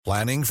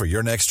Planning for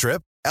your next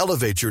trip?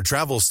 Elevate your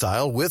travel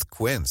style with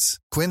Quince.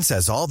 Quince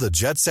has all the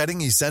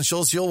jet-setting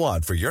essentials you'll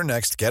want for your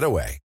next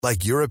getaway,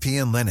 like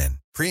European linen,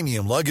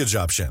 premium luggage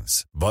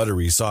options,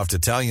 buttery soft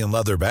Italian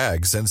leather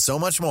bags, and so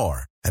much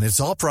more. And it's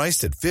all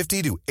priced at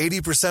 50 to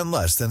 80%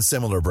 less than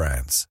similar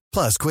brands.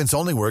 Plus, Quince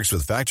only works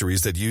with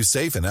factories that use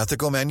safe and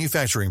ethical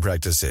manufacturing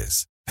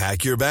practices.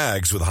 Pack your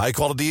bags with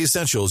high-quality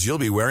essentials you'll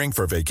be wearing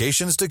for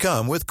vacations to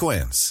come with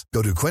Quince.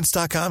 Go to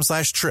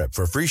quince.com/trip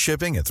for free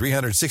shipping and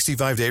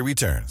 365-day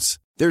returns.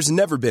 There's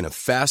never been a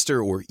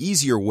faster or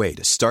easier way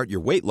to start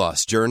your weight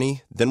loss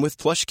journey than with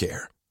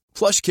PlushCare.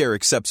 PlushCare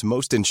accepts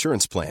most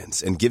insurance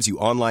plans and gives you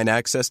online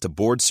access to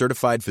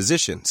board-certified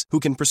physicians who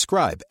can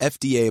prescribe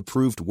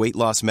FDA-approved weight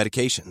loss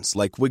medications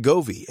like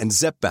Wegovy and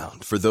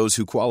Zepbound for those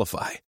who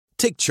qualify.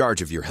 Take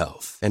charge of your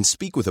health and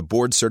speak with a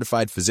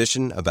board-certified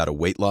physician about a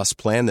weight loss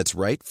plan that's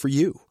right for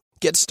you.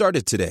 Get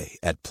started today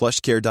at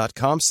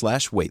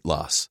plushcare.com/weight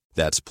loss.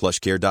 That's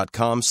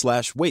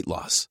plushcare.com/weight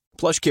loss.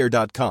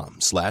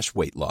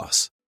 plushcare.com/weight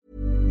loss.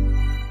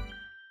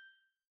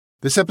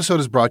 This episode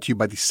is brought to you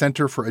by the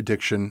Center for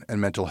Addiction and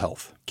Mental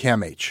Health,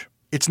 CAMH.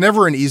 It's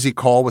never an easy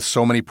call with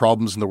so many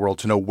problems in the world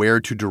to know where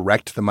to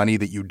direct the money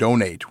that you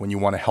donate when you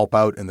want to help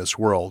out in this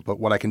world. But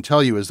what I can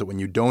tell you is that when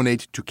you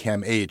donate to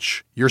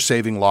CAMH, you're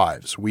saving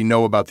lives. We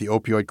know about the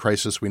opioid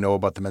crisis. We know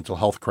about the mental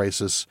health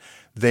crisis.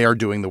 They are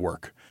doing the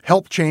work.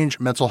 Help change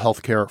mental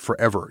health care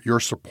forever. Your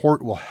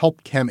support will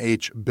help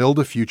CAMH build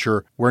a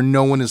future where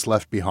no one is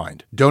left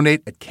behind.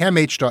 Donate at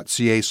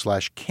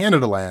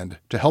camh.ca/Canadaland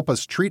to help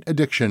us treat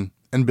addiction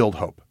and build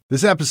hope.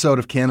 This episode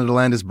of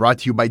Canadaland is brought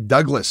to you by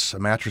Douglas, a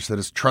mattress that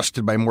is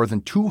trusted by more than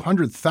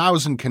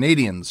 200,000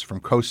 Canadians from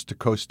coast to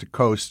coast to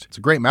coast. It's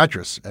a great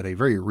mattress at a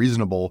very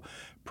reasonable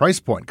price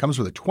point. Comes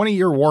with a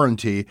 20-year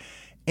warranty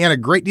and a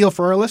great deal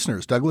for our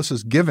listeners. Douglas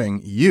is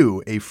giving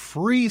you a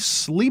free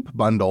sleep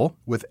bundle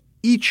with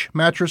each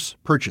mattress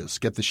purchase.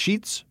 Get the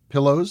sheets,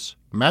 pillows,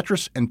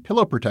 mattress, and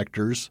pillow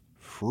protectors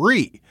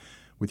free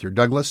with your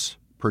Douglas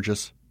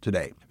purchase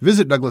today.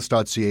 Visit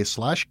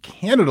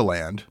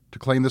douglas.ca/Canadaland to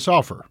claim this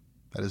offer.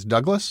 That is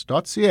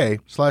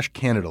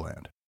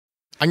douglas.ca/Canadaland.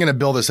 I'm going to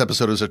bill this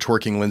episode as a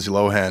twerking Lindsay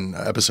Lohan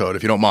episode,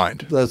 if you don't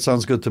mind. That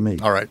sounds good to me.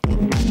 All right.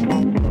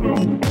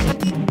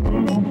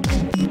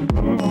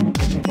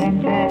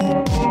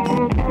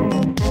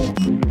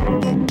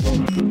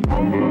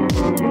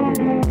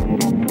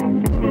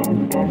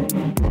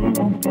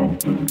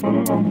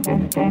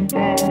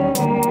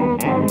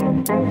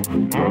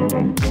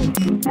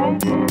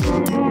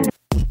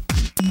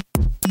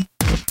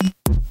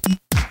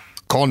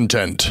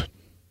 Content.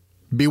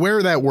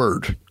 Beware that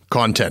word,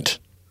 content.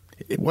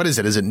 What is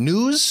it? Is it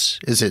news?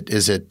 Is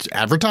it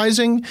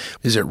advertising?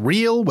 Is it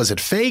real? Was it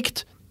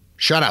faked?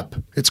 Shut up.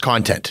 It's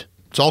content.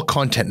 It's all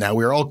content now.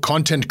 We are all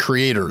content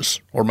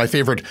creators, or my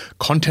favorite,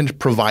 content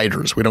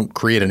providers. We don't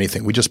create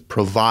anything. We just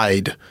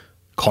provide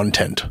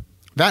content.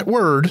 That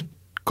word,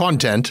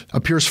 content,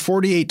 appears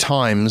 48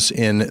 times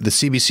in the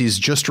CBC's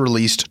just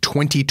released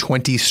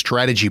 2020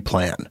 strategy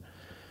plan.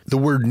 The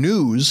word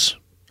news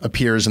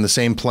appears in the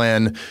same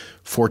plan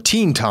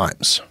 14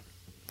 times.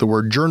 The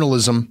word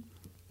journalism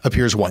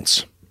appears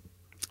once.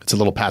 It's a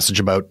little passage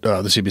about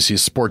the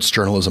CBC's sports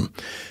journalism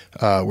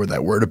where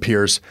that word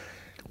appears.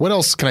 What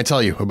else can I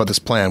tell you about this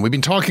plan? We've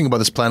been talking about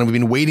this plan and we've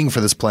been waiting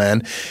for this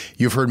plan.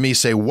 You've heard me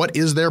say, what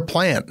is their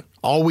plan?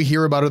 All we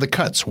hear about are the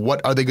cuts. What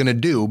are they going to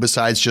do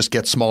besides just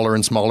get smaller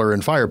and smaller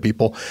and fire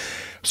people?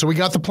 So we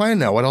got the plan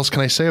now. What else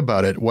can I say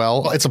about it?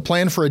 Well, it's a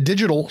plan for a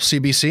digital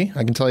CBC.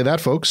 I can tell you that,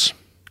 folks.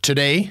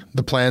 Today,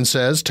 the plan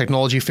says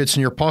technology fits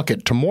in your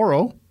pocket.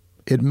 Tomorrow,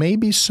 it may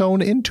be sewn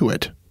into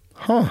it.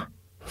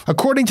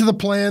 According to the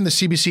plan, the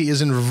CBC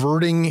is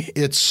inverting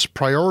its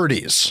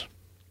priorities.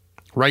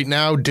 Right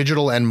now,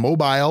 digital and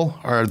mobile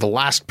are the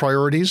last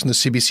priorities in the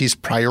CBC's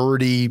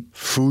priority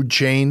food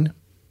chain.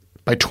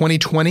 By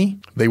 2020,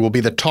 they will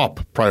be the top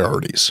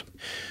priorities.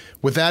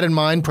 With that in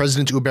mind,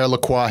 President Hubert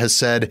Lacroix has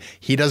said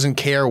he doesn't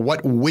care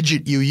what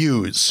widget you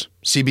use.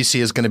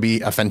 CBC is going to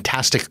be a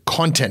fantastic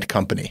content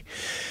company.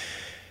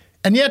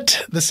 And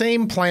yet, the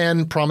same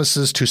plan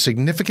promises to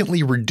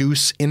significantly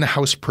reduce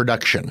in-house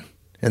production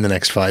in the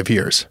next 5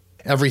 years.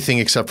 Everything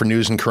except for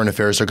news and current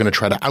affairs are going to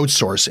try to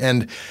outsource.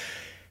 And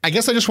I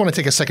guess I just want to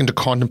take a second to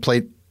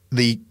contemplate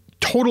the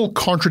total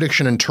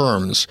contradiction in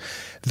terms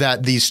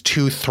that these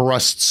two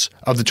thrusts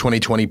of the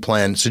 2020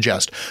 plan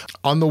suggest.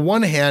 On the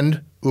one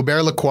hand,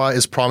 Hubert Lacroix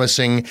is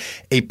promising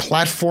a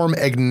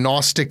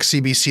platform-agnostic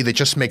CBC that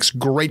just makes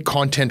great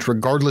content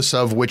regardless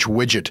of which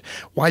widget.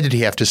 Why did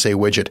he have to say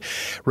widget?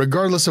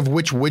 Regardless of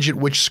which widget,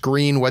 which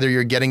screen, whether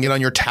you're getting it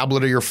on your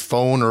tablet or your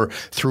phone or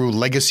through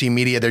legacy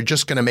media, they're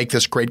just going to make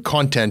this great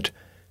content,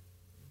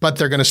 but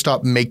they're going to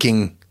stop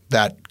making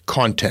that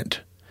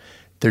content.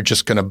 They're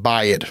just going to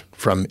buy it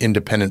from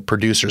independent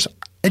producers.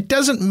 It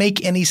doesn't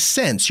make any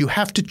sense. You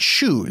have to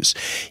choose.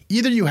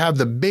 Either you have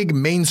the big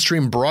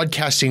mainstream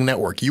broadcasting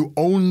network, you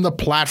own the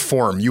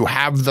platform, you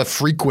have the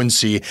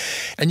frequency,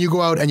 and you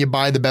go out and you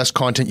buy the best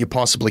content you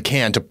possibly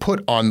can to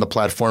put on the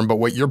platform, but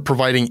what you're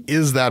providing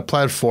is that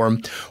platform,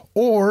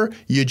 or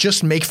you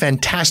just make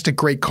fantastic,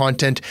 great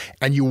content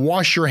and you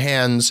wash your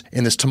hands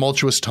in this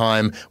tumultuous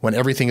time when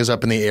everything is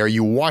up in the air.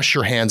 You wash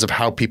your hands of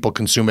how people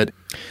consume it.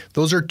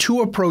 Those are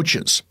two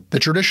approaches. The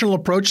traditional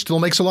approach still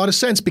makes a lot of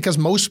sense because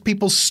most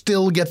people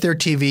still get their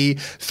TV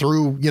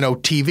through,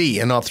 TV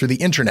and not through the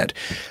internet.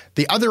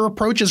 The other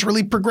approach is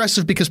really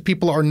progressive because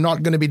people are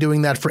not going to be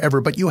doing that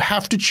forever, but you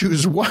have to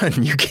choose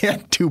one. You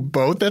can't do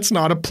both. That's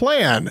not a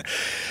plan.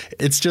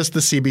 It's just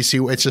the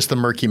CBC. It's just the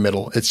murky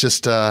middle. It's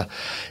just,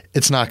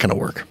 it's not going to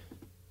work.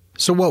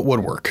 So what would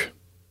work?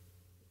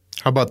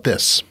 How about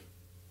this?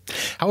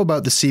 How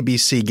about the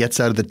CBC gets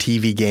out of the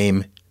TV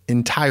game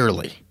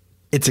entirely?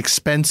 It's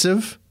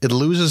expensive. It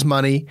loses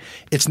money.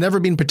 It's never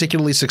been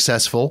particularly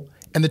successful.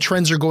 And the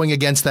trends are going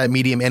against that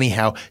medium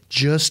anyhow.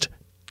 Just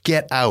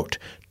get out.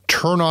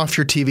 Turn off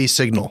your TV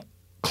signal.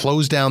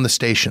 Close down the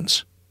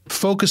stations.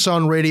 Focus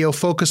on radio,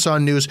 focus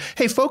on news.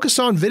 Hey, focus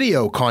on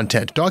video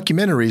content,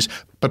 documentaries,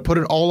 but put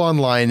it all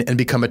online and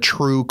become a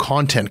true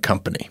content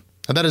company.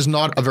 Now, that is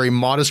not a very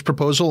modest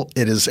proposal.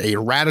 It is a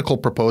radical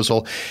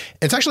proposal.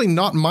 It's actually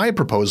not my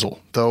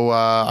proposal, though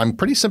I'm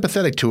pretty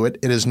sympathetic to it.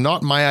 It is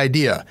not my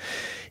idea.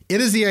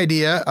 It is the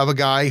idea of a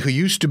guy who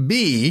used to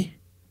be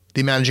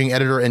the managing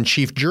editor and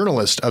chief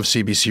journalist of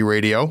CBC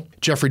Radio,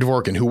 Jeffrey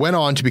Dvorkin, who went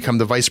on to become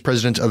the vice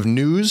president of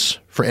news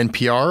for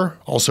NPR,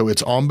 also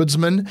its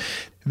ombudsman.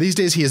 These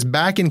days, he is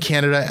back in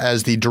Canada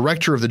as the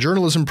director of the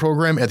journalism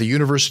program at the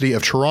University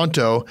of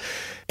Toronto,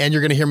 and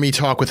you're going to hear me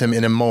talk with him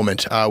in a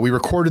moment. We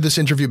recorded this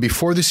interview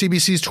before the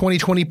CBC's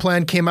 2020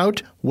 plan came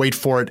out. Wait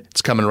for it.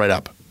 It's coming right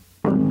up.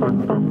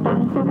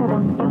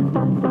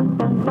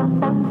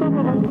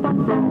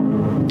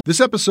 This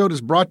episode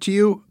is brought to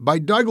you by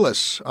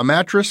Douglas, a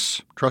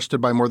mattress trusted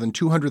by more than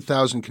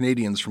 200,000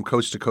 Canadians from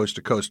coast to coast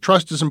to coast.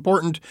 Trust is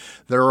important.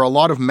 There are a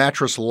lot of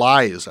mattress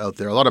lies out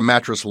there, a lot of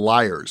mattress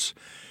liars.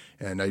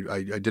 And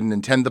I didn't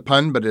intend the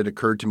pun, but it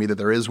occurred to me that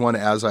there is one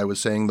as I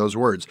was saying those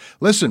words.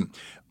 Listen,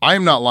 I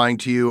am not lying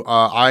to you.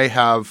 I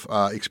have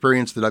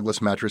experienced the Douglas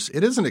mattress.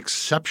 It is an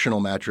exceptional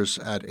mattress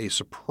at a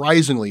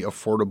surprisingly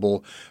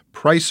affordable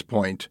price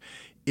point.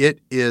 It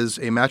is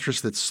a mattress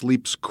that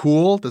sleeps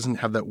cool, doesn't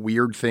have that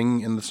weird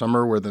thing in the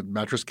summer where the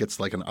mattress gets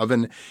like an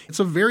oven.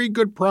 It's a very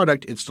good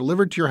product. It's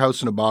delivered to your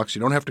house in a box.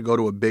 You don't have to go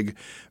to a big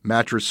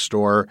mattress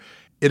store.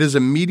 It is a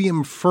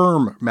medium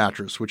firm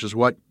mattress, which is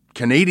what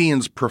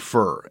Canadians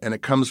prefer, and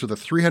it comes with a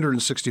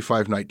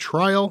 365-night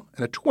trial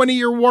and a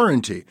 20-year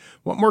warranty.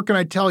 What more can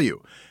I tell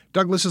you?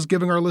 Douglas is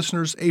giving our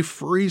listeners a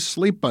free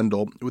sleep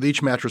bundle with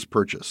each mattress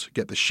purchase.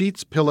 Get the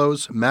sheets,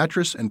 pillows,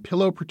 mattress, and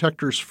pillow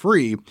protectors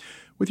free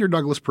with your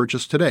Douglas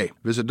purchase today.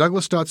 Visit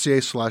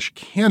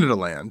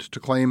douglas.ca/Canadaland to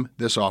claim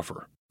this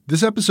offer.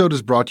 This episode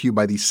is brought to you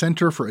by the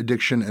Centre for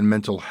Addiction and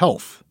Mental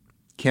Health,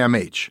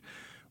 CAMH.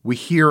 We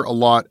hear a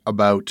lot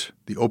about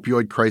the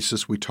opioid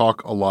crisis. We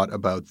talk a lot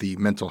about the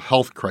mental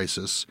health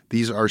crisis.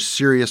 These are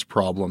serious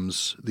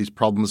problems. These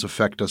problems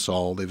affect us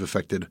all. They've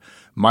affected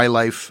my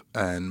life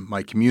and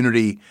my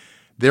community.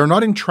 They are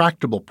not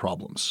intractable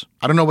problems.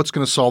 I don't know what's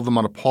going to solve them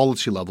on a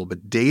policy level,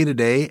 but day to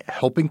day,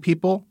 helping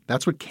people,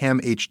 that's what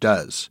CAMH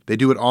does. They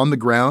do it on the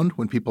ground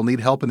when people need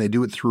help, and they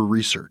do it through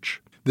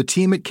research. The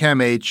team at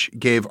CAMH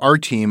gave our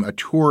team a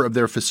tour of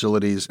their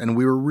facilities, and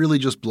we were really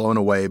just blown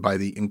away by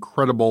the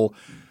incredible,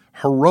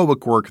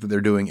 heroic work that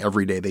they're doing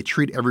every day. They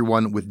treat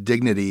everyone with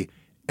dignity,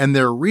 and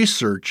their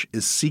research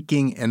is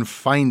seeking and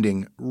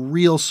finding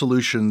real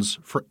solutions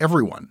for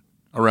everyone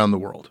around the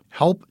world.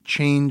 Help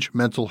change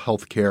mental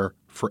health care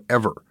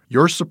forever.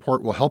 Your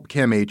support will help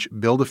CAMH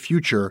build a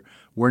future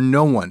where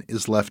no one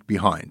is left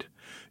behind.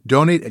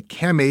 Donate at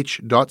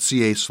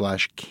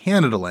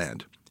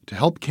camh.ca/Canadaland to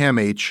help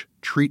CAMH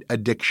treat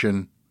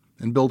addiction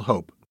and build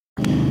hope.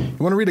 You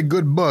want to read a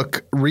good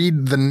book?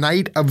 Read The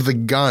Night of the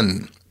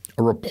Gun.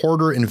 A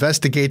reporter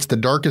investigates the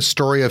darkest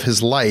story of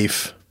his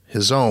life,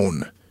 his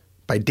own,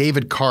 by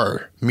David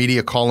Carr,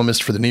 media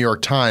columnist for the New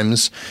York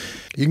Times.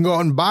 You can go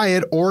out and buy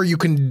it, or you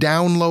can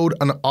download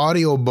an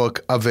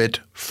audiobook of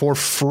it for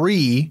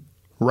free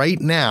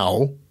right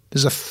now.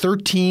 There's a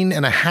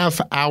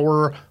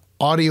 13-and-a-half-hour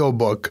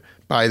audiobook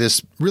by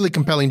this really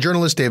compelling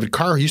journalist, David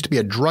Carr, who used to be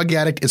a drug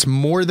addict. It's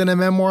more than a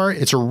memoir.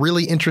 It's a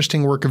really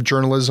interesting work of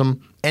journalism.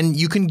 And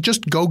you can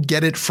just go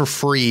get it for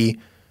free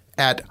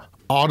at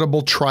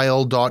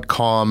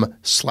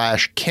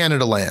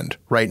audibletrial.com/Canadaland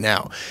right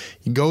now.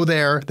 You go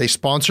there, they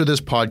sponsor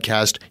this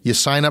podcast, you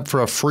sign up for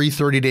a free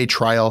 30-day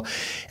trial,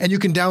 and you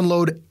can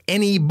download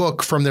any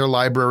book from their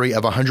library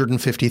of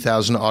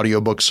 150,000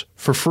 audiobooks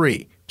for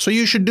free. So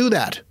you should do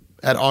that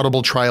at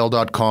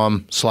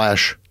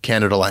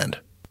audibletrial.com/Canadaland.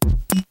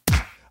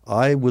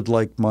 I would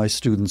like my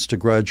students to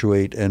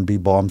graduate and be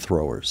bomb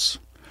throwers.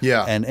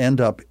 Yeah. And end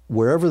up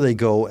wherever they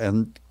go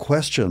and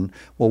question,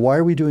 well, why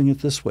are we doing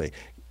it this way?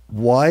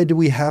 Why do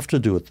we have to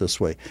do it this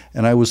way?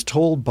 And I was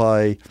told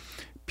by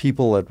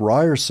people at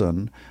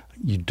Ryerson,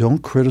 you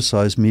don't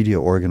criticize media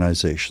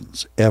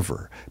organizations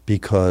ever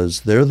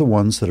because they're the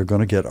ones that are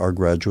going to get our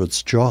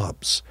graduates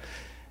jobs.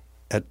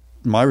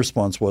 My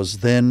response was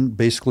then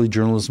basically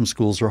journalism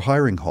schools are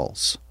hiring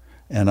halls.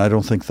 And I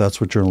don't think that's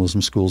what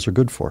journalism schools are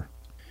good for.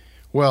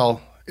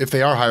 Well, if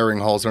they are hiring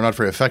halls, they're not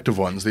very effective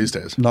ones these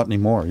days. Not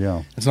anymore,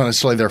 yeah. It's not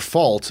necessarily their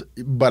fault,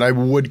 but I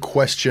would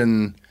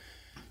question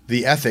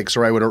the ethics,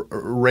 or I would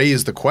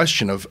raise the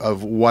question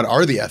of what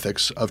are the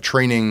ethics of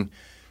training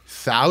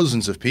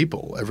thousands of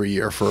people every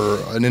year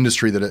for an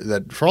industry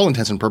that for all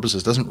intents and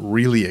purposes doesn't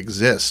really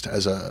exist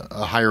as a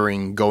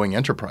hiring going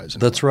enterprise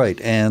anymore. That's right.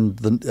 And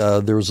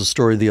there was a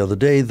story the other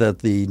day that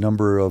the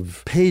number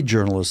of paid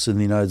journalists in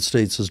the United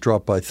States has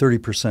dropped by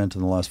 30%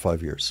 in the last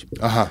 5 years.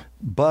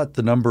 But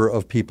the number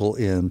of people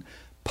in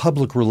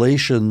public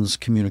relations,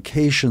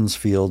 communications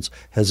fields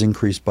has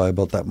increased by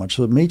about that much.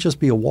 So it may just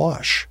be a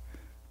wash.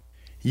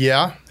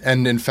 Yeah.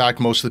 And in fact,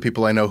 most of the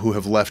people I know who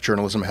have left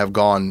journalism have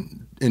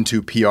gone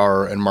into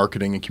PR and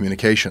marketing and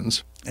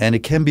communications. And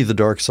it can be the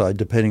dark side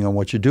depending on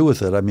what you do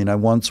with it. I mean, I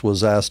once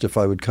was asked if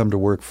I would come to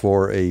work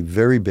for a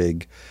very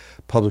big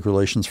public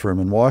relations firm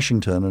in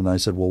Washington. And I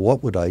said, well,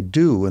 what would I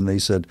do? And they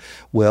said,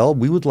 well,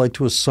 we would like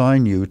to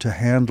assign you to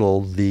handle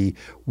the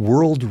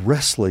World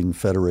Wrestling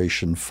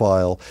Federation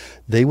file.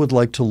 They would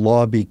like to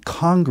lobby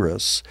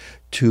Congress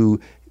to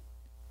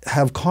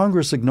have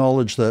Congress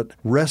acknowledge that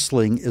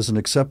wrestling is an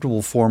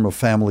acceptable form of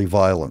family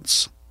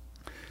violence.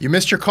 You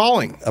missed your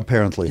calling.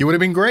 Apparently. You would have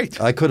been great.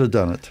 I could have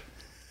done it.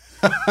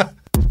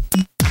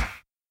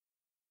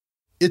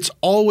 It's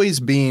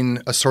always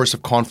been a source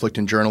of conflict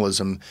in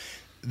journalism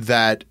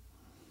that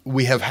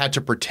we have had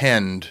to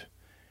pretend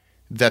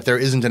that there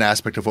isn't an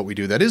aspect of what we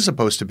do that is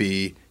supposed to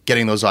be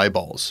getting those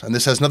eyeballs. And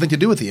this has nothing to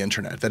do with the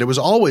internet, that it was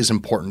always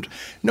important.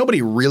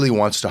 Nobody really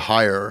wants to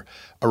hire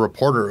a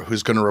reporter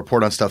who's going to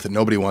report on stuff that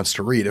nobody wants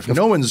to read. If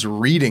no one's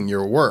reading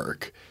your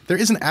work, there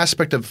is an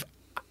aspect of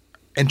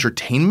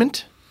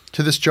entertainment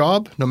to this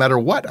job, no matter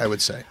what, I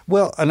would say.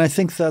 Well, and I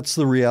think that's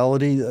the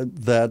reality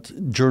that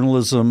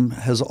journalism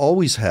has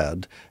always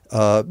had.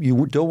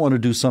 You don't want to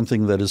do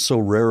something that is so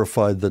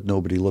rarefied that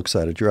nobody looks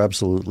at it. You're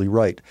absolutely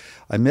right.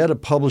 I met a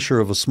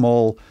publisher of a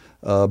small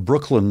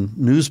Brooklyn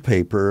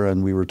newspaper,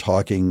 and we were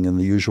talking in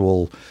the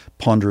usual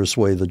ponderous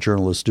way that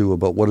journalists do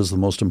about what is the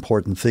most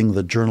important thing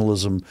that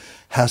journalism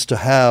has to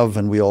have.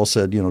 And we all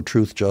said,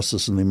 truth,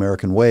 justice, and the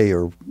American way,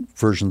 or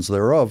versions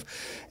thereof.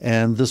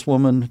 And this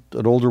woman,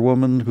 an older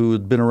woman who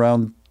had been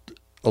around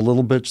a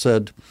little bit,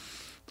 said,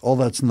 all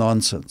that's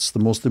nonsense. The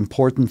most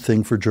important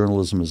thing for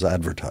journalism is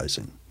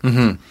advertising.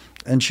 Mm-hmm.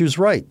 And she was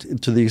right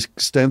to the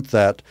extent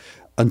that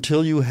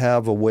until you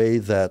have a way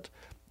that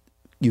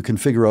you can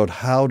figure out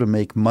how to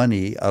make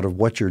money out of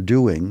what you're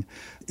doing,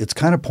 it's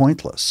kind of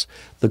pointless.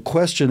 The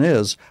question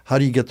is, how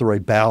do you get the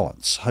right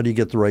balance? How do you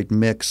get the right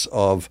mix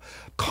of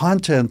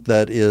content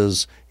that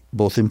is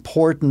both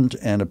important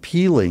and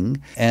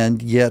appealing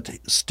and yet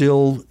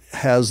still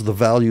has the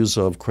values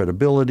of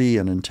credibility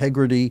and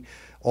integrity,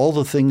 all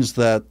the things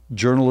that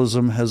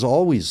journalism has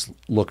always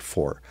looked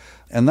for?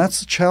 And that's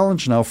the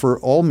challenge now for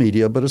all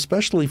media, but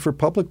especially for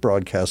public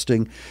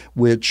broadcasting,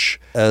 which,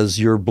 as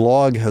your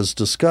blog has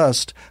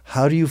discussed,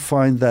 how do you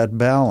find that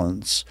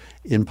balance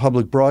in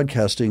public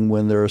broadcasting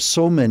when there are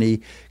so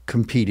many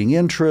competing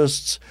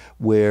interests,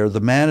 where the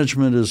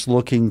management is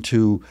looking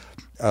to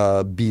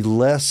be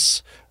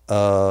less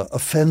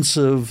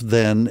offensive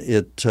than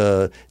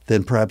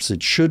perhaps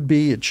it should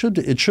be? It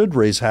should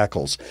raise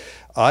hackles.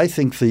 I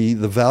think the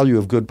value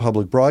of good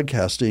public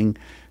broadcasting,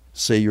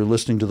 say you're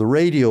listening to the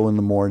radio in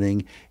the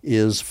morning,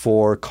 is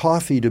for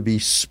coffee to be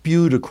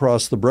spewed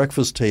across the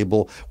breakfast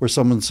table where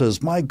someone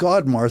says, my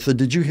God, Martha,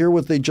 did you hear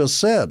what they just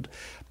said?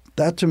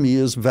 That to me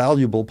is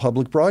valuable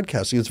public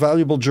broadcasting. It's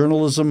valuable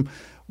journalism,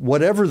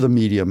 whatever the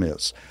medium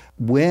is.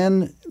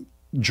 When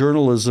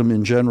journalism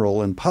in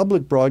general and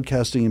public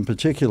broadcasting in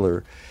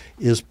particular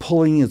is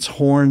pulling its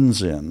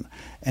horns in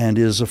and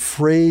is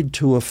afraid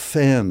to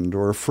offend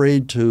or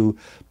afraid to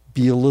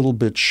be a little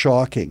bit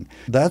shocking,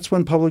 that's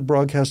when public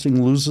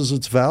broadcasting loses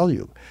its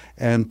value.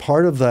 And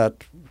part of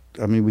that,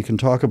 I mean, we can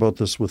talk about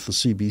this with the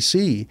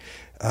CBC,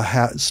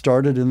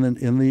 started in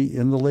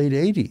the late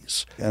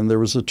 80s. And there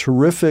was a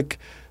terrific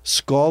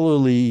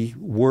scholarly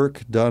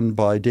work done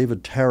by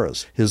David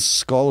Terrace, his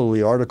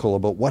scholarly article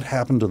about what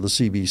happened to the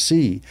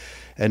CBC.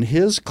 And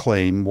his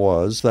claim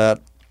was that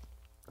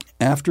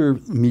after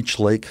Meech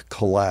Lake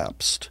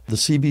collapsed, the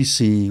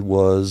CBC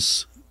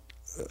was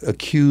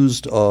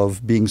accused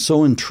of being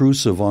so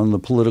intrusive on the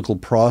political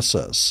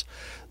process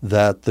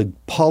that the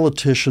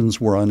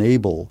politicians were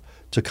unable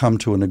to come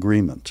to an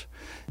agreement.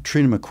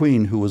 Trina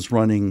McQueen, who was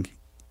running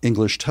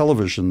English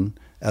television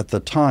at the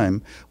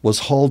time, was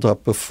hauled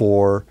up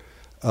before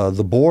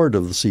the board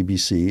of the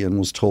CBC and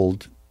was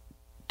told,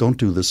 don't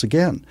do this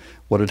again.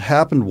 What had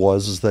happened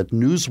was that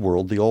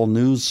Newsworld, the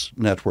all-news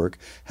network,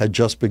 had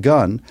just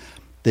begun.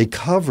 They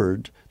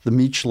covered the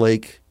Meech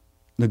Lake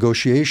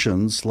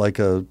negotiations like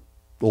a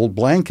old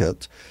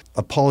blanket.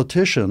 A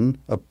politician,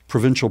 a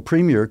provincial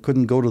premier,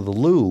 couldn't go to the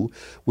loo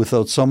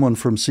without someone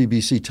from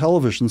CBC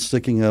television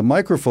sticking a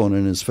microphone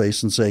in his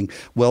face and saying,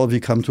 well, have you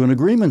come to an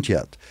agreement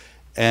yet?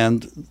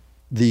 And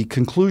the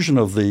conclusion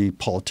of the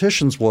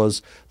politicians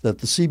was that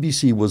the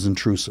CBC was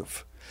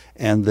intrusive.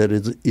 and that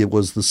it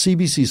was the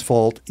CBC's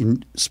fault,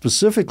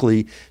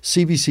 specifically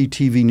CBC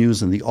TV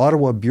News and the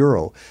Ottawa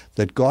Bureau,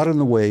 that got in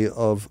the way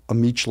of a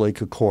Meech Lake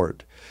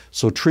Accord.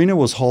 So Trina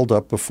was hauled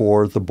up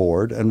before the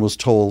board and was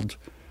told,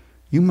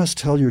 "You must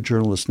tell your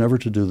journalists never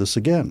to do this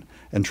again."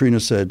 And Trina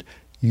said,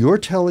 "You're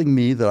telling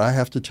me that I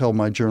have to tell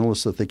my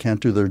journalists that they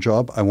can't do their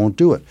job? I won't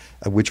do it."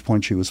 At which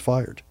point she was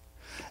fired.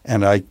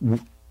 And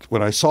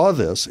when I saw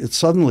this, it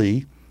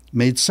suddenly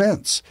made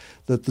sense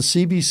that the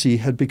CBC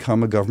had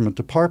become a government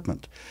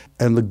department.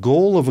 And the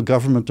goal of a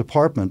government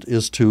department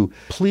is to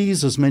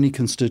please as many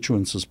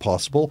constituents as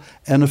possible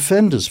and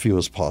offend as few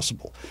as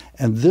possible.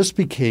 And this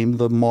became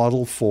the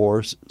model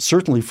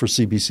certainly for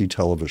CBC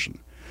television.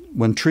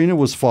 When Trina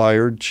was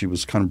fired, she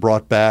was kind of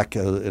brought back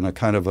in a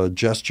kind of a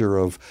gesture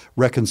of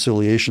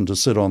reconciliation to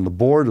sit on the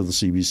board of the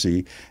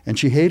CBC, and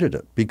she hated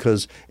it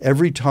because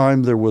every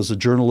time there was a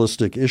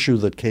journalistic issue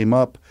that came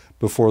up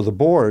before the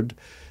board,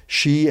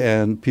 she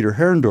and Peter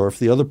Herrendorf,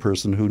 the other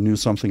person who knew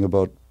something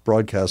about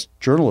broadcast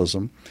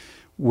journalism,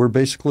 were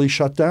basically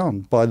shut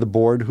down by the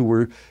board, who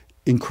were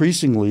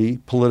increasingly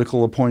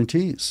political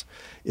appointees.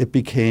 It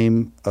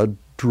became a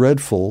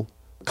dreadful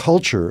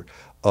culture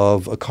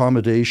of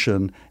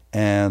accommodation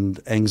and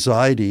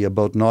anxiety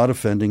about not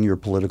offending your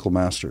political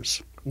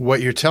masters.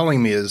 What you're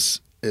telling me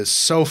is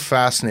so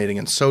fascinating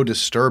and so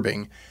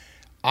disturbing.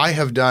 I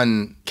have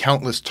done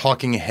countless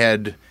talking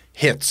head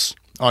hits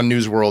on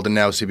News World and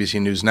now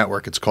CBC News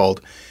Network, it's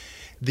called.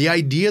 The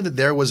idea that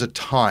there was a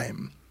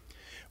time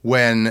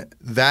when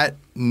that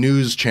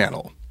news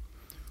channel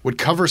would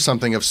cover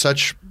something of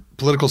such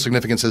political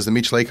significance as the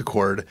Meech Lake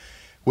Accord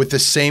with the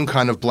same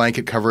kind of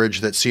blanket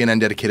coverage that CNN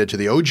dedicated to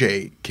the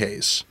OJ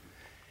case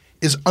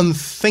is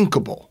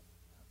unthinkable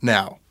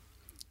now.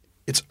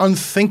 It's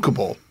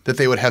unthinkable that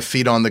they would have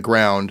feet on the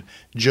ground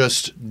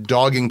just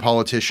dogging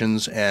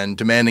politicians and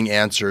demanding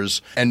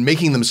answers and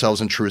making themselves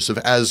intrusive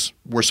as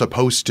we're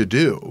supposed to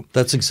do.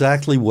 That's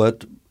exactly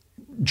what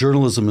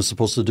journalism is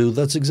supposed to do.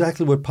 That's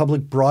exactly what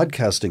public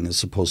broadcasting is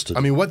supposed to do.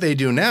 I mean, what they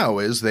do now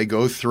is they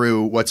go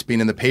through what's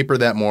been in the paper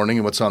that morning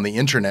and what's on the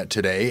internet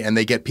today, and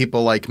they get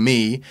people like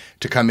me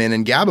to come in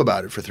and gab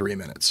about it for 3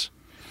 minutes.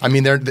 I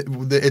mean,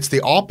 it's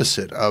the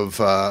opposite of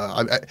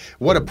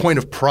what a point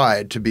of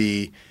pride to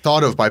be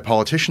thought of by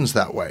politicians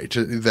that way.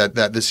 That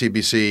the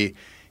CBC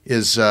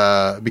is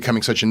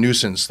becoming such a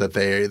nuisance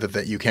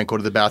that you can't go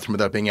to the bathroom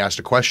without being asked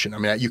a question. I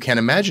mean, you can't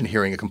imagine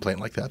hearing a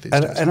complaint like that these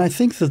days. And I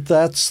think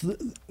that's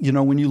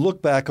when you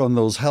look back on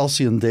those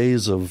halcyon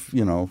days of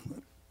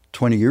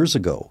 20 years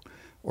ago,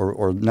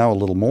 or now a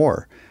little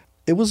more,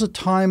 it was a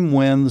time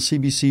when the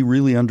CBC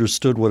really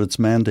understood what its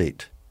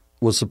mandate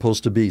was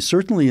supposed to be,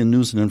 certainly in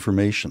news and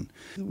information.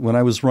 When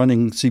I was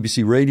running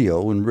CBC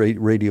Radio and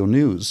radio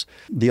news,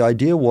 the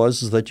idea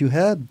was that you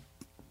had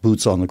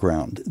boots on the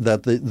ground,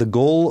 that the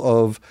goal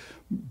of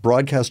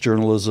broadcast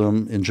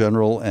journalism in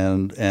general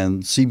and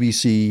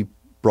CBC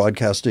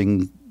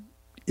broadcasting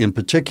in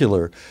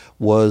particular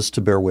was to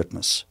bear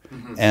witness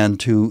and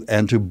to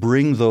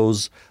bring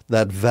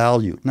that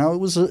value. Now it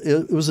was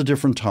a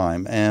different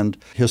time, and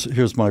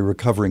here's my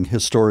recovering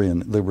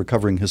historian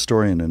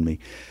in me.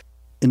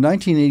 In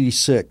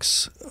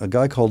 1986, a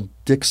guy called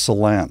Dick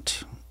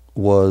Salant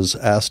was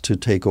asked to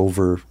take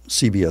over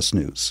CBS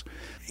News.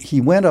 He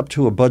went up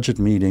to a budget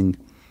meeting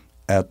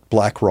at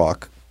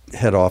BlackRock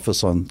head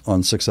office on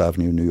 6th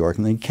Avenue, New York,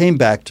 and then he came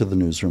back to the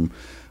newsroom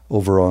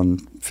over on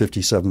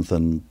 57th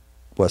and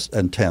West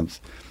and 10th,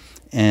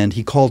 and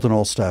he called an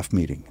all-staff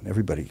meeting.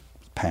 Everybody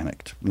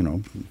panicked.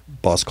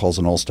 Boss calls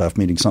an all-staff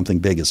meeting, something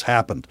big has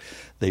happened.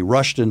 They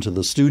rushed into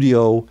the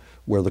studio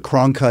where the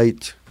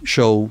Cronkite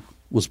show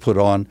was put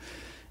on.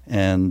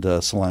 And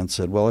Salant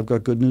said, "Well, I've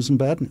got good news and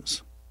bad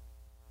news.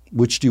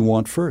 Which do you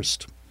want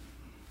first?"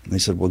 And they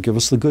said, "Well, give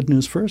us the good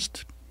news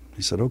first."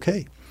 He said,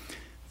 "Okay.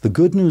 The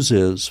good news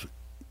is,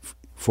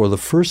 for the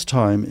first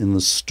time in the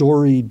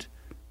storied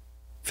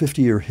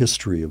 50-year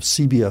history of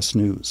CBS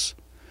News,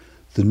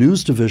 the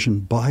news division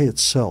by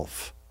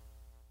itself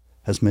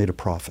has made a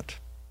profit.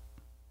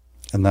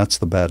 And that's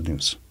the bad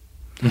news."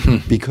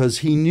 Because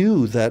he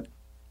knew that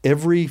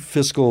every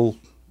fiscal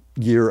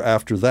year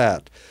after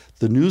that,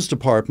 the news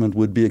department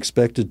would be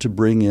expected to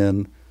bring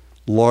in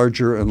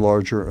larger and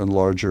larger and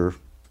larger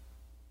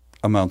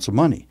amounts of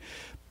money.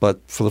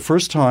 But for the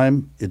first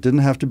time, it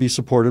didn't have to be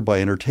supported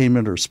by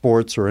entertainment or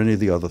sports or any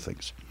of the other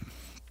things.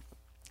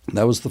 And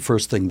that was the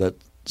first thing that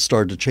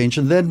started to change.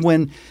 And then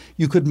when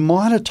you could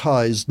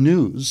monetize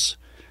news,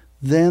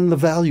 then the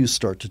values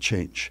start to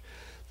change.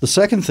 The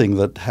second thing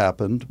that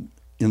happened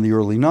in the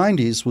early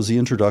 90s was the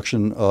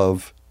introduction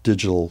of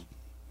digital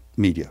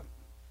media.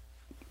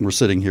 We're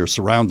sitting here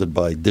surrounded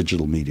by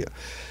digital media.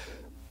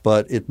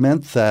 But it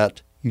meant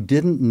that you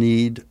didn't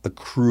need a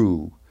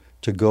crew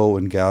to go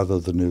and gather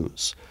the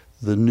news.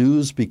 The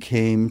news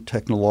became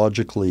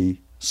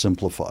technologically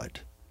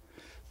simplified.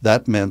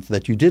 That meant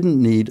that you didn't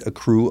need a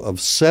crew of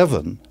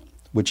 7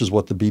 which is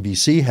what the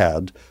BBC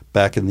had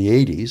back in the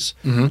 80s,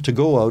 to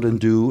go out and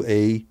do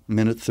a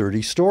minute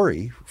 30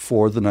 story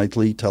for the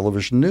nightly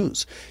television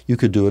news. You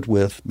could do it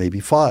with maybe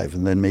 5,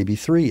 and then maybe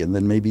 3, and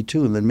then maybe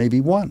 2, and then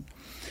maybe 1.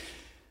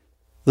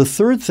 The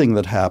third thing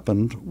that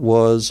happened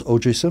was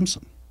O.J.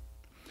 Simpson.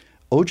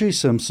 O.J.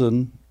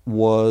 Simpson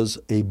was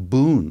a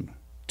boon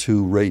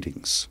to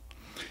ratings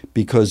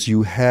because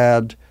you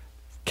had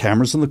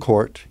cameras in the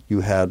court,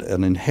 you had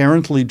an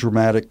inherently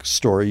dramatic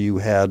story, you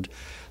had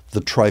the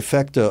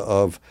trifecta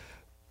of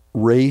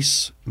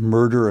race,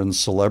 murder, and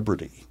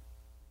celebrity.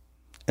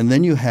 And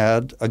then you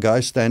had a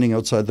guy standing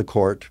outside the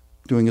court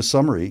doing a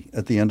summary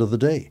at the end of the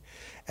day.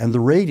 And the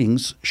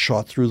ratings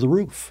shot through the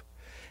roof.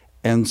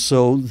 And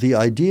so the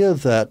idea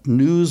that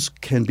news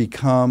can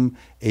become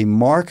a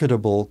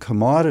marketable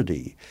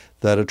commodity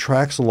that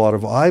attracts a lot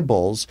of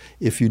eyeballs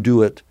if you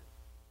do it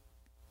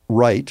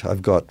right.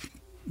 I've got,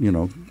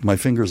 my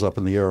fingers up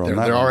in the air on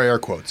that. There are air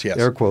quotes, yes.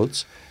 Air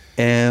quotes.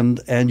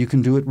 And you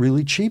can do it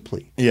really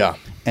cheaply. Yeah.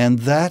 And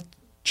that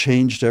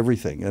changed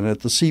everything. And at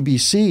the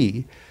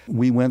CBC,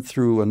 we went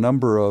through a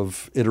number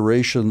of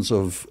iterations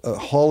of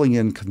hauling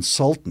in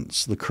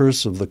consultants. The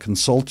curse of the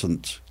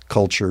consultant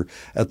culture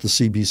at the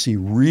CBC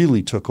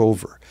really took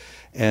over.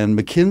 And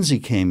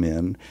McKinsey came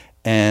in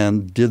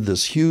and did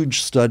this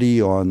huge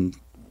study on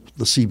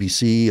the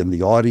CBC and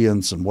the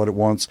audience and what it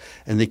wants.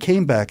 And they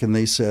came back and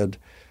they said,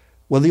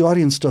 well, the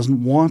audience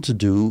doesn't want to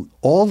do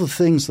all the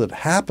things that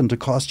happen to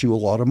cost you a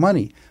lot of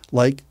money,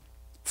 like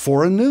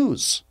foreign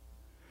news.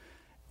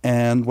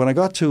 And when I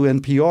got to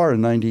NPR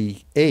in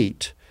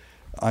 98,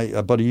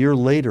 about a year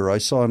later, I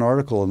saw an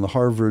article in the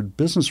Harvard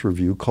Business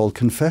Review called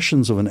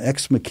Confessions of an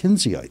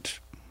Ex-McKinseyite,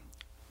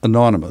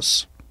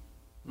 Anonymous,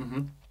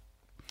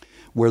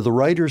 where the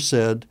writer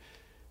said,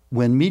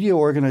 when media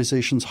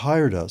organizations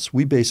hired us,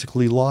 we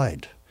basically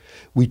lied.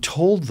 We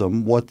told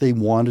them what they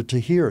wanted to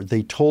hear.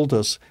 They told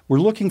us, we're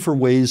looking for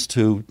ways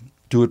to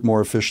do it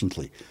more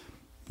efficiently.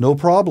 No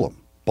problem,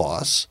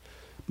 boss.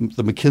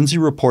 The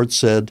McKinsey report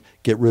said,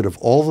 get rid of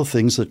all the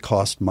things that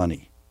cost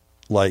money,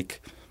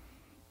 like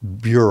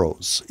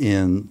bureaus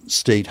in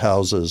state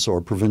houses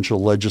or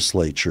provincial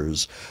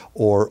legislatures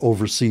or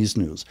overseas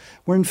news,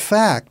 where in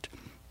fact,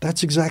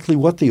 that's exactly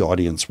what the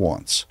audience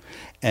wants.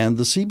 And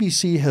the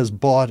CBC has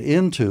bought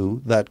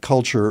into that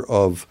culture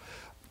of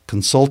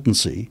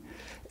consultancy,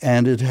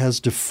 and it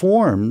has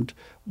deformed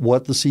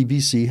what the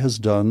CBC has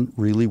done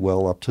really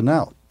well up to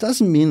now.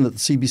 Doesn't mean that the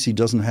CBC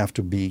doesn't have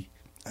to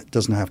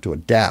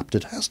adapt.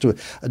 It has to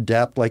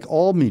adapt like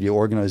all media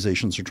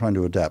organizations are trying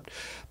to adapt.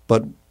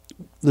 But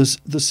the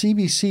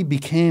CBC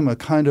became a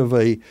kind of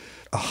a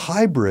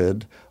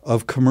hybrid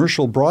of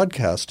commercial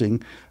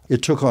broadcasting.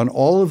 It took on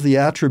all of the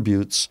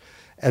attributes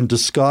and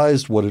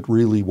disguised what it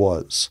really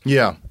was.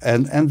 Yeah.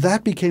 And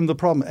that became the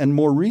problem. And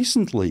more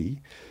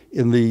recently,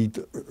 in the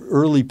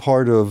early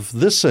part of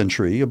this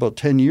century, about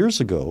 10 years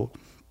ago,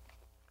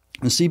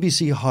 the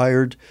CBC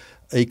hired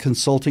a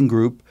consulting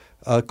group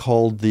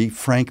called the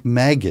Frank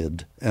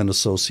Magid and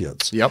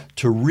Associates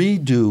to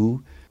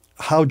redo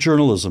how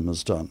journalism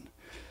is done.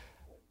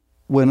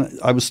 When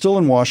I was still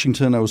in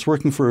Washington, I was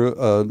working for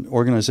an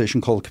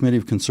organization called the Committee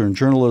of Concerned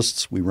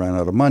Journalists. We ran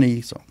out of money,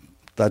 so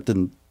that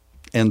didn't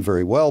end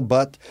very well.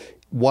 But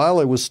while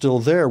I was still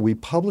there, we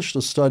published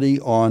a study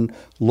on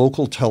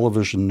local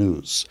television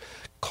news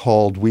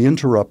called We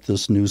Interrupt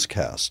This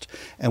Newscast.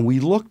 And we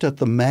looked at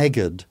the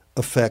Magid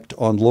effect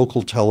on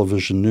local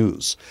television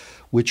news,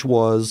 which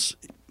was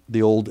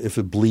the old if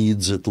it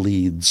bleeds, it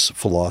leads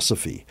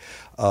philosophy.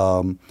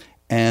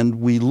 And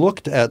we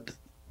looked at,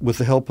 with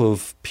the help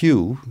of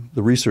Pew,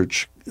 the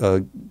research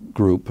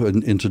group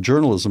into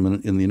journalism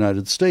in the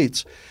United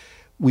States,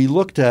 we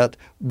looked at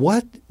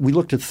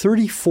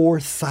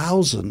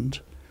 34,000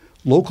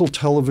 local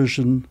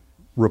television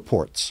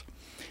reports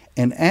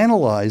and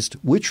analyzed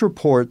which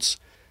reports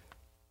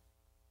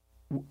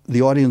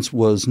the audience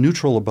was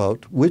neutral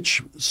about,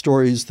 which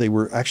stories they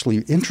were actually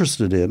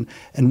interested in,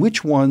 and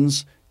which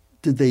ones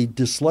did they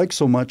dislike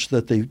so much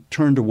that they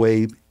turned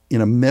away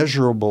in a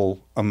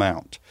measurable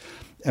amount.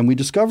 And we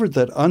discovered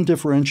that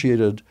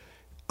undifferentiated,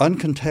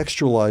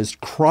 uncontextualized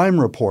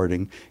crime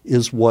reporting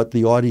is what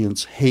the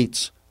audience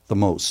hates the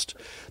most.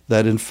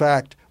 That in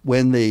fact,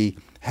 when they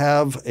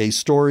have a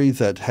story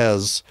that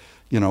has,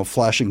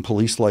 flashing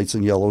police lights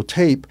and yellow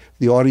tape,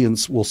 the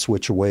audience will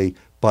switch away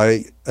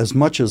by as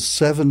much as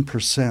 7%.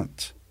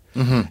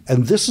 Mm-hmm.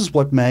 And this is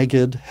what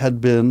Magid had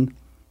been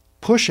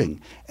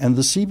pushing. And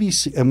the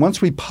CBC, and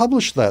once we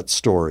published that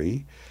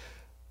story,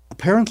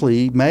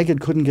 apparently Magid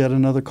couldn't get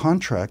another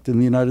contract in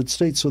the United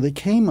States. So they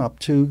came up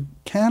to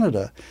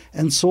Canada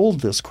and sold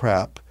this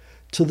crap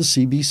to the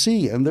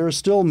CBC. And there are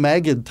still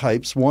Magid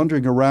types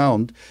wandering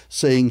around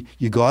saying,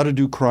 you got to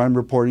do crime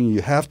reporting,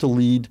 you have to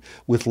lead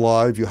with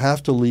live, you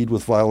have to lead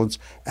with violence,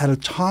 at a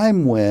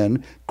time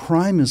when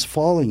crime is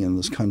falling in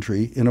this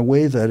country in a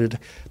way that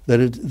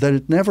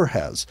it never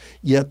has.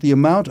 Yet the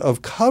amount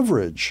of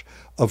coverage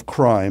of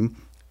crime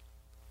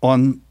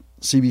on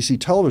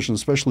CBC television,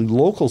 especially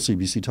local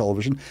CBC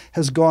television,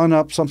 has gone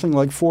up something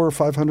like 400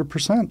 or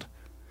 500%.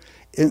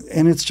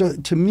 And it's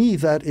just, to me,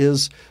 that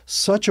is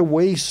such a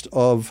waste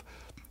of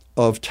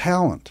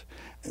talent.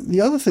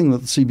 The other thing that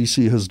the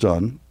CBC has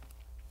done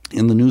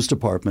in the news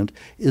department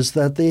is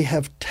that they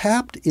have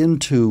tapped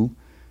into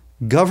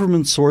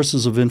government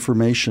sources of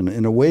information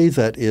in a way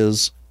that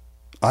is,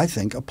 I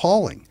think,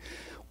 appalling.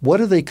 What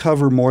do they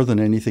cover more than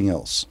anything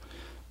else?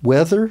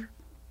 Weather,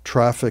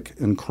 traffic,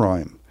 and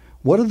crime.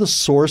 What are the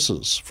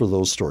sources for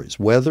those stories?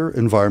 Weather,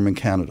 Environment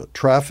Canada.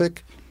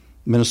 Traffic,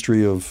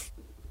 Ministry of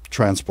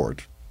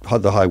Transport,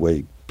 the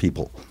highway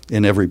people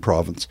in every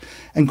province.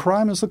 And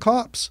crime is the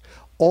cops.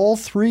 All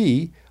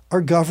three are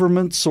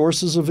government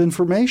sources of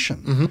information.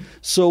 Mm-hmm.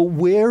 So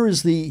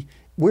where's the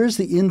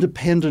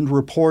independent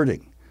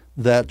reporting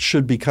that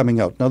should be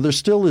coming out? Now, there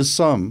still is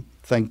some,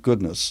 thank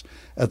goodness,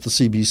 at the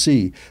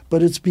CBC,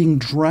 but it's being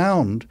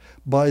drowned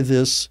by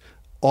this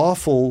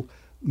awful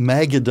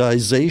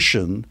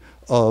magidization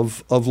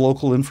of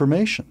local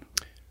information.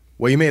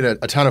 Well, you made a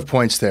ton of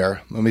points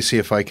there. Let me see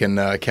if I can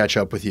catch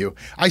up with you.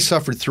 I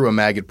suffered through a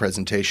magid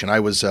presentation.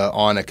 I was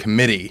on a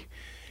committee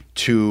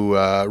to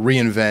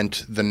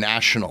reinvent the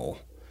National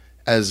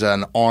as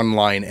an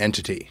online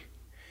entity.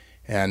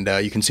 And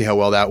you can see how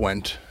well that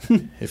went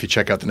if you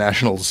check out the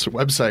National's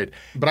website.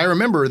 But I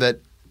remember that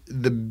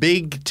the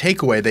big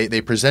takeaway,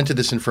 they presented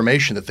this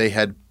information that they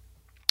had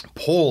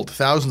polled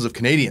thousands of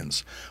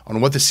Canadians on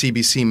what the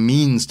CBC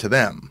means to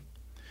them.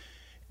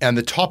 And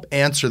the top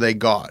answer they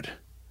got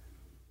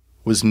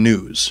was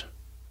news.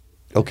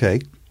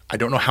 Okay. I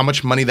don't know how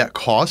much money that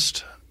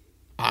cost.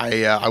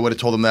 I would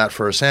have told them that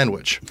for a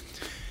sandwich.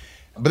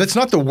 But that's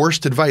not the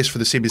worst advice for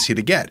the CBC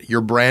to get.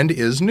 Your brand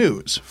is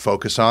news.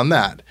 Focus on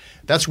that.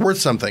 That's worth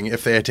something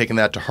if they had taken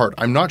that to heart.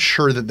 I'm not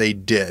sure that they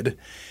did.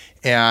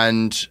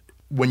 And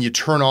when you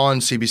turn on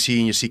CBC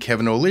and you see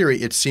Kevin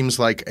O'Leary, it seems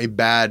like a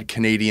bad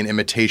Canadian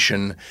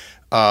imitation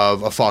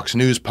of a Fox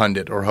News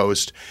pundit or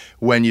host.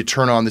 When you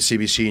turn on the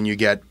CBC and you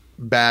get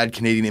bad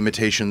Canadian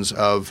imitations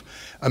of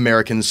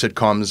American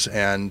sitcoms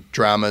and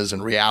dramas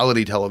and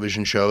reality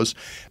television shows,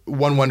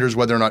 one wonders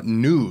whether or not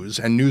news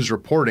and news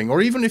reporting,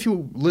 or even if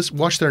you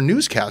watch their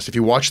newscast, if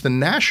you watch the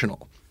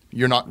National,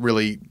 you're not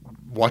really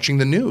watching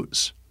the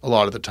news a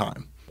lot of the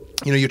time.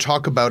 You know, you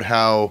talk about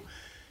how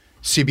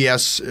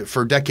CBS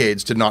for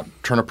decades did not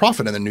turn a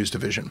profit in the news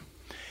division.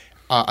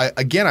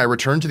 I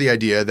return to the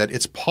idea that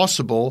it's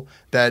possible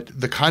that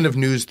the kind of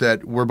news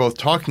that we're both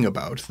talking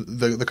about,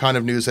 the kind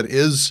of news that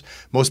is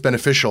most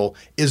beneficial,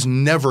 is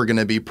never going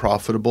to be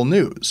profitable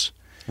news.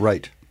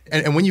 Right.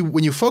 And when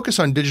you focus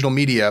on digital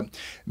media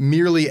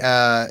merely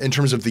in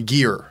terms of the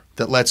gear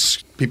that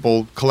lets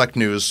people collect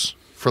news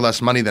for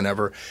less money than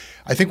ever,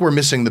 I think we're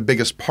missing the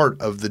biggest part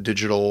of the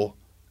digital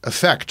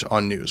effect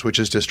on news, which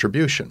is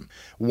distribution.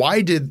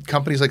 Why did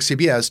companies like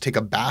CBS take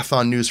a bath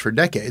on news for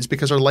decades?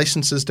 Because our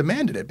licenses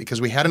demanded it,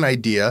 because we had an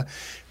idea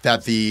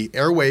that the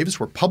airwaves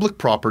were public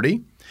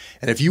property,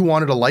 and if you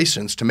wanted a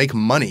license to make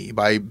money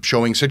by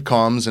showing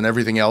sitcoms and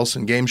everything else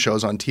and game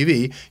shows on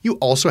TV, you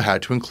also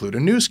had to include a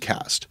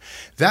newscast.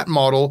 That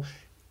model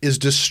is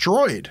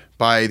destroyed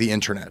by the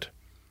internet.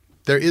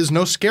 There is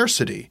no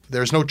scarcity.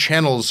 There's no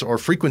channels or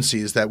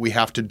frequencies that we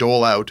have to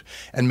dole out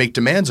and make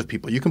demands of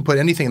people. You can put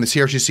anything, and the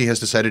CRTC has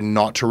decided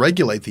not to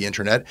regulate the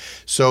internet.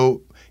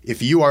 So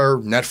if you are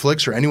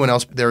Netflix or anyone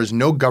else, there is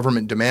no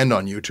government demand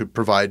on you to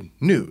provide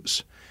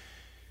news.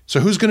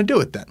 So who's going to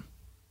do it then?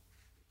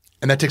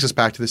 And that takes us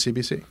back to the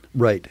CBC.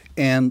 Right.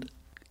 And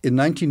in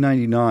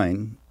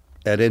 1999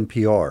 at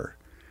NPR,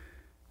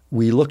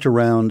 we looked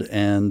around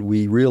and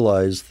we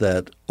realized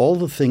that all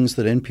the things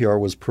that NPR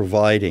was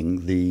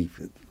providing,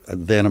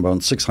 then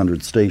about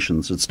 600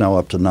 stations, it's now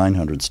up to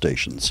 900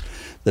 stations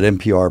that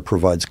NPR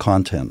provides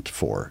content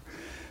for.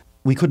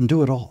 We couldn't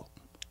do it all.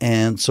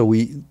 And so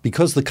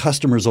because the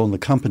customers own the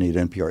company at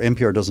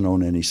NPR doesn't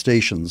own any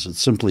stations. It's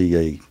simply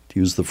to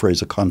use the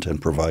phrase, a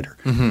content provider.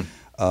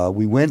 Mm-hmm.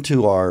 We went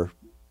to our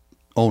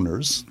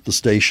owners, the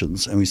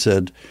stations, and we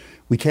said,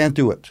 we can't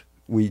do it.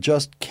 We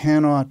just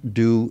cannot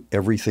do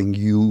everything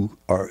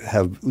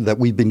that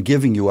we've been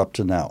giving you up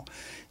to now.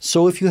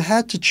 So if you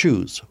had to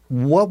choose,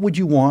 what would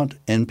you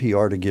want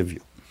NPR to give you?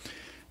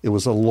 It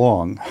was a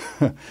long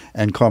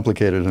and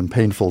complicated and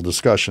painful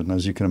discussion,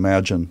 as you can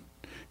imagine,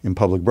 in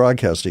public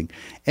broadcasting.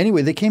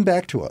 Anyway, they came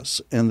back to us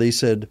and they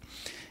said,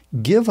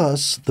 give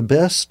us the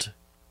best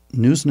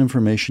news and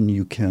information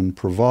you can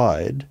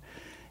provide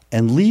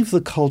and leave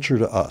the culture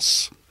to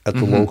us at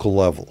the local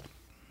level.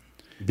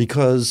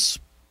 Because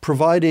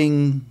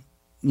providing,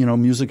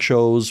 music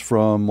shows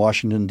from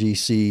Washington,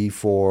 D.C.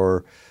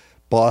 for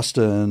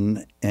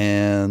Boston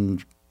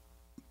and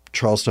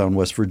Charlestown,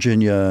 West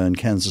Virginia, and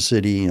Kansas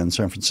City and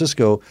San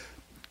Francisco,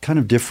 kind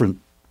of different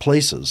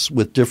places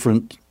with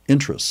different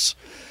interests.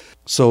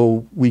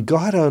 So we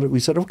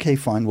said, okay,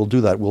 fine, we'll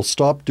do that. We'll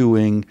stop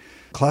doing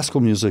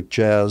classical music,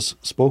 jazz,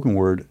 spoken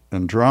word,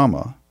 and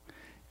drama,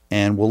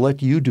 and we'll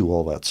let you do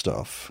all that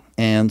stuff.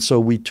 And so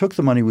we took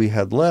the money we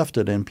had left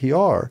at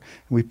NPR and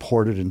we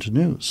poured it into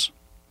news.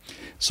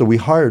 So we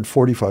hired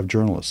 45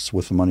 journalists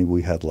with the money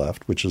we had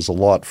left, which is a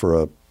lot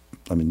for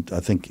I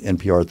think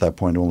NPR at that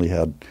point only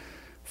had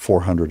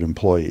 400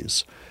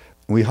 employees.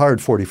 We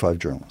hired 45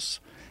 journalists,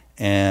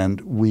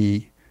 and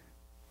we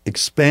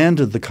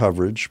expanded the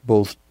coverage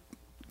both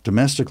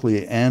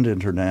domestically and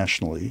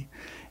internationally,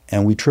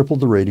 and we tripled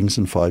the ratings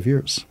in 5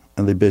 years,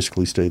 and they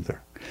basically stayed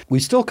there. We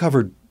still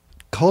covered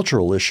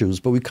cultural issues,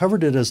 but we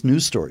covered it as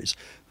news stories.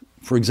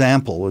 For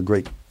example, a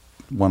great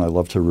one I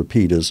love to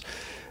repeat is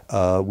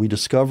we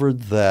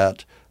discovered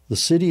that the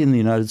city in the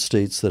United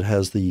States that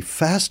has the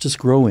fastest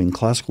growing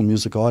classical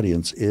music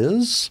audience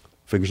is,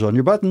 fingers on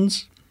your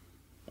buttons,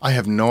 I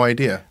have no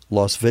idea.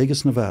 Las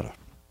Vegas, Nevada.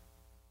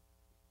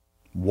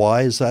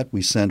 Why is that?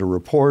 We sent a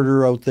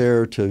reporter out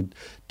there to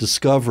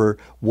discover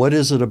what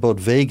is it about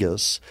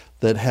Vegas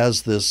that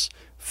has this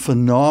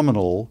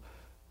phenomenal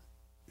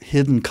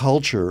hidden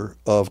culture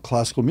of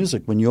classical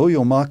music. When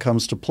Yo-Yo Ma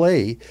comes to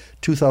play,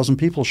 2,000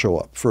 people show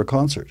up for a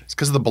concert. It's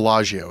because of the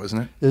Bellagio, isn't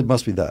it? It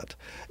must be that.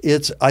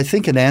 It's, I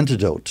think, an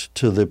antidote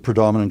to the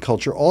predominant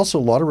culture. Also,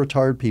 a lot of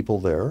retired people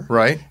there.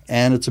 Right.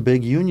 And it's a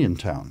big union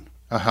town.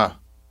 Uh-huh.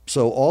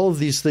 So all of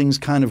these things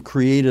kind of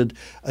created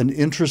an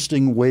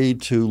interesting way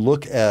to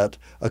look at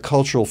a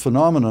cultural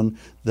phenomenon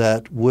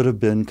that would have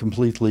been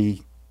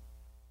completely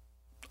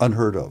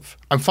unheard of.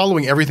 I'm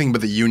following everything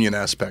but the union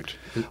aspect.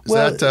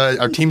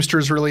 Are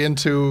Teamsters really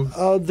into?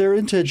 They're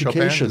into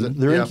education.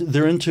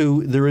 They're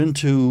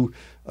into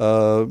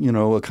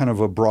a kind of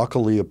a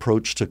broccoli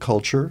approach to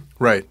culture.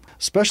 Right.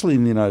 Especially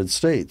in the United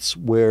States,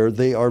 where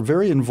they are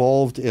very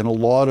involved in a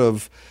lot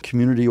of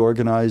community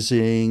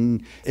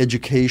organizing,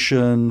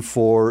 education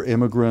for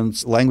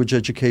immigrants, language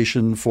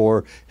education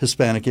for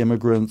Hispanic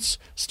immigrants,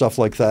 stuff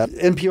like that.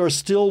 NPR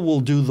still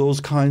will do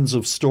those kinds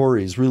of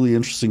stories, really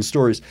interesting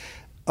stories.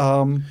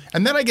 And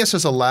that, I guess,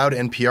 has allowed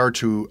NPR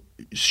to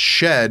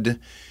shed,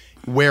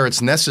 where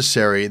it's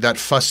necessary, that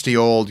fusty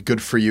old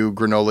good-for-you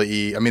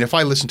granola-y. I mean, if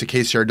I listen to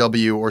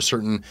KCRW or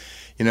certain,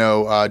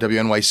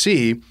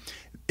 WNYC,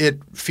 it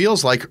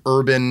feels like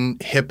urban,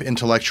 hip,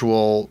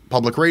 intellectual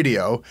public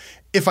radio.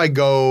 If I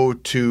go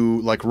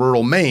to like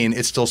rural Maine,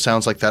 it still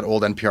sounds like that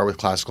old NPR with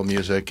classical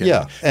music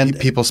and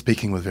people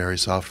speaking with very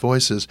soft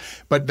voices.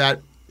 But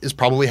that is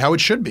probably how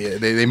it should be.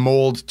 They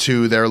mold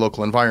to their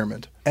local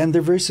environment. And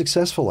they're very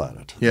successful at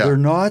it. Yeah. They're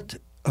not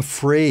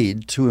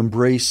afraid to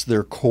embrace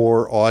their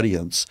core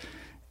audience,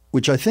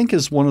 which I think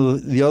is one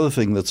of the other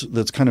thing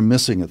that's kind of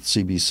missing at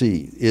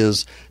CBC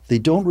is they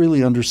don't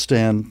really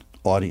understand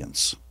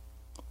audience.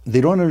 They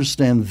don't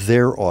understand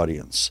their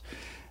audience.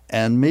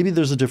 And maybe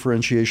there's a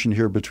differentiation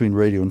here between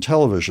radio and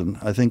television.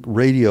 I think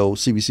radio,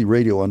 CBC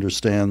Radio,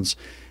 understands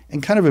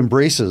and kind of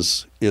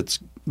embraces its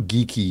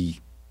geeky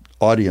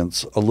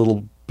audience a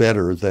little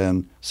better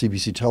than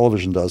CBC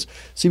Television does.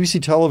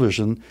 CBC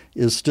Television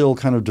is still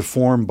kind of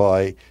deformed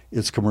by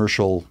its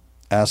commercial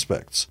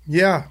aspects.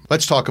 Yeah.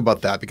 Let's talk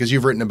about that because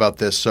you've written about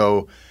this.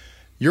 So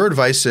your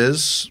advice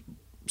is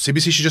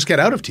CBC should just get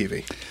out of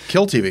TV,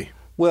 kill TV.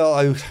 Well,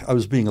 I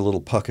was being a little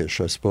puckish,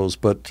 I suppose,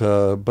 but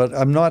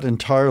I'm not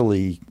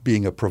entirely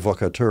being a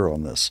provocateur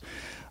on this.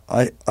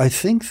 I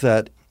think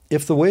that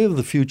if the way of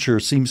the future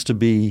seems to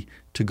be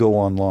to go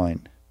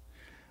online,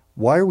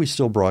 why are we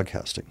still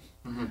broadcasting?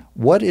 Mm-hmm.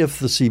 What if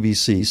the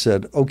CBC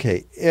said,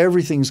 okay,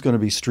 everything's going to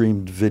be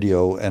streamed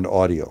video and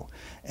audio,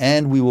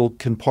 and we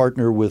can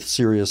partner with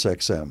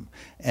SiriusXM,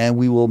 and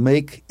we will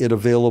make it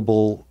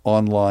available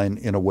online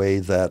in a way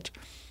that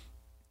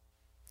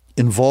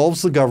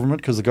involves the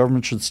government, because the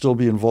government should still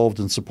be involved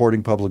in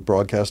supporting public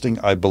broadcasting,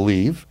 I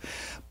believe,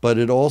 but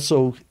it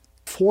also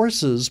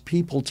forces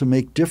people to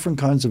make different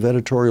kinds of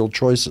editorial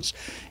choices.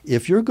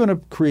 If you're going to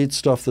create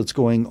stuff that's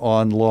going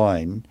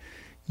online,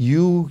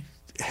 you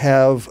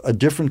have a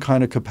different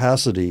kind of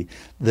capacity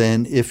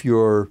than if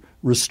you're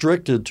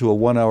restricted to a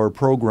 1-hour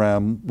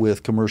program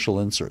with commercial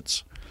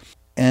inserts.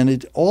 And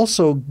it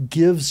also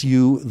gives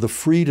you the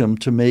freedom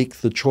to make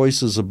the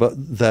choices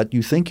that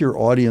you think your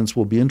audience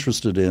will be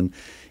interested in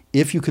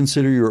if you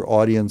consider your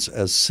audience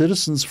as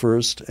citizens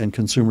first and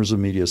consumers of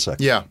media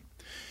second. Yeah.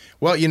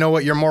 Well, you know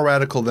what? You're more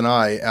radical than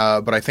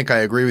I, but I think I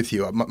agree with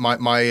you.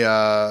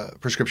 My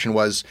prescription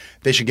was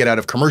they should get out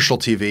of commercial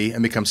TV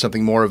and become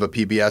something more of a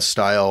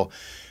PBS-style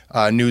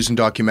news and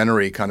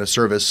documentary kind of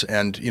service.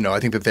 And, I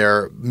think that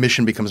their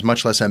mission becomes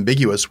much less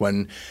ambiguous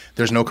when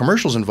there's no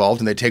commercials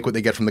involved and they take what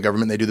they get from the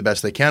government and they do the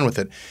best they can with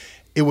it.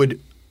 It would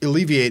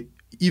alleviate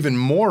even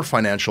more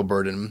financial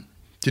burden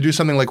to do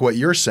something like what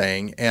you're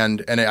saying.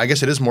 And I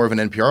guess it is more of an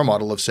NPR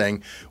model of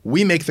saying,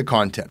 we make the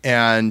content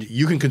and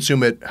you can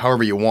consume it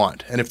however you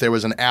want. And if there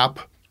was an app,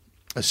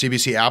 a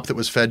CBC app that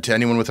was fed to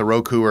anyone with a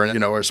Roku or,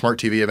 or a smart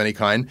TV of any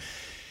kind,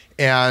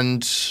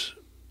 and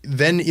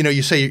then,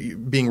 you say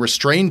being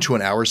restrained to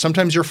an hour,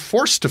 sometimes you're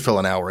forced to fill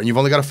an hour and you've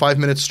only got a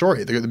 5-minute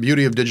story. The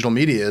beauty of digital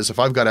media is if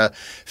I've got a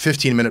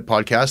 15-minute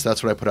podcast,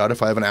 that's what I put out.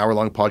 If I have an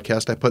hour-long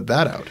podcast, I put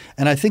that out.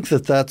 And I think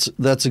that's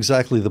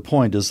exactly the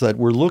point, is that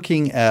we're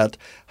looking at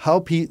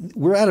how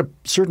we're at a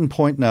certain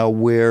point now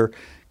where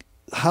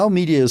how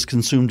media is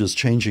consumed is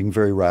changing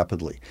very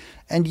rapidly.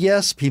 And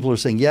yes, people are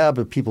saying, yeah,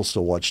 but people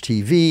still watch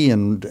TV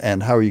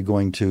and how are you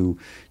going to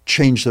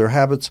change their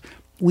habits?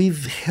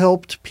 we've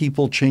helped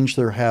people change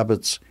their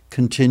habits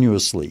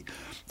continuously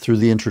through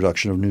the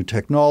introduction of new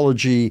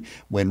technology.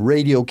 When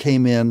radio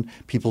came in,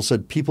 people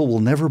said people will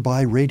never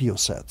buy radio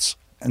sets,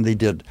 and they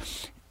did.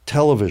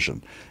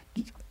 Television.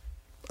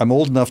 I'm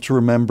old enough to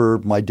remember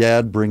my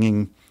dad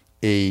bringing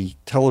a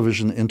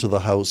television into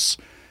the house.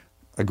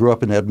 I grew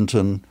up in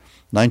Edmonton.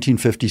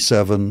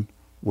 1957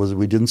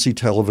 we didn't see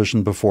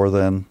television before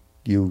then.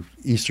 You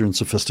Eastern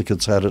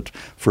sophisticates had it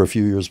for a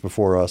few years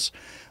before us.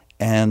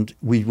 And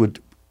we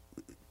would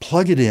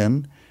plug it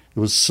in. It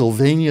was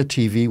Sylvania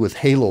TV with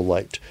halo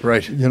light.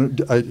 Right.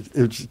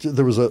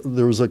 There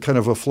was a kind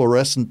of a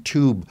fluorescent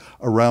tube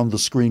around the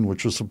screen,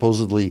 which was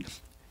supposedly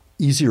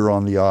easier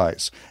on the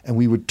eyes. And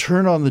we would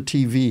turn on the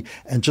TV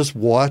and just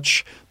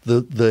watch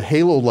the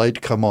halo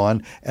light come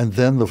on, and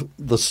then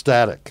the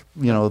static,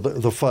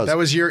 the fuzz. That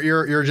was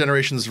your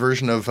generation's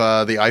version of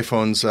the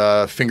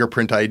iPhone's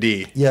fingerprint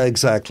ID. Yeah,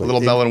 exactly. A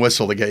little bell and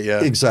whistle to get you.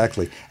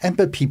 Exactly.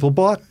 But people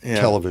bought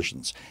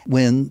televisions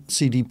when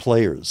CD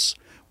players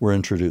were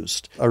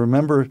introduced. I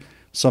remember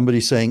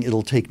somebody saying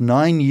it'll take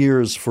 9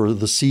 years for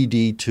the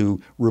CD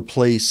to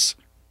replace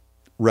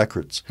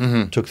records.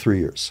 Mm-hmm. It took 3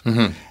 years.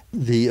 Mm-hmm.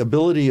 The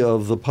ability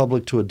of the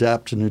public to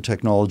adapt to new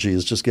technology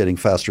is just getting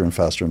faster and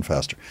faster and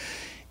faster.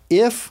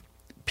 If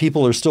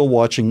people are still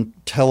watching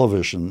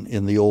television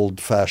in the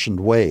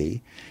old-fashioned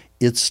way,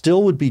 it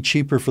still would be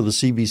cheaper for the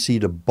CBC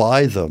to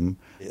buy them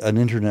an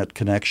internet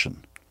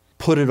connection,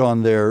 put it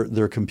on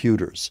their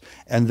computers,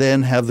 and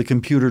then have the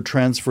computer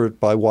transfer it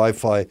by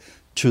Wi-Fi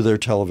to their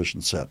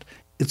television set.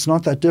 It's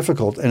not that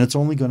difficult, and it's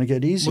only going to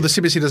get easier. Well,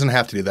 the CBC doesn't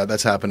have to do that.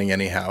 That's happening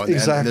anyhow.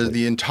 Exactly. And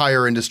the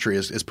entire industry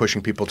is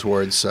pushing people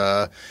towards,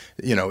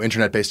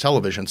 internet-based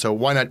television. So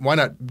why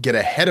not get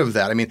ahead of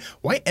that? I mean,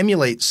 why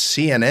emulate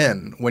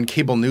CNN when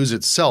cable news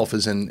itself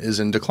is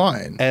in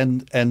decline?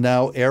 And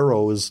now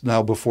Arrow is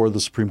now before the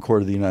Supreme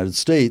Court of the United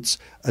States,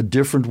 a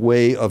different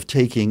way of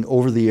taking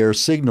over-the-air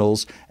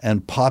signals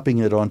and popping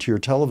it onto your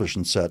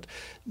television set.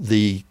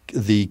 The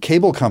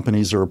cable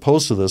companies are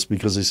opposed to this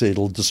because they say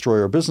it'll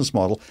destroy our business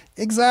model.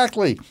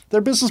 Exactly. Their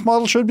business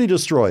model should be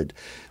destroyed.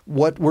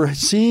 What we're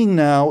seeing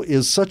now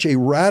is such a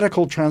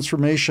radical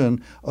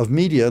transformation of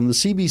media, and the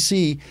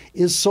CBC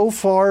is so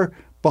far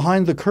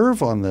behind the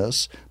curve on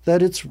this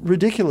that it's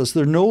ridiculous.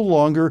 They're no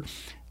longer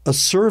a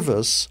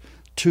service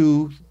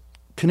to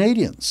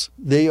Canadians.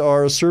 They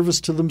are a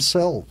service to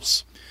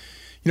themselves.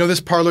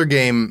 This parlor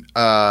game,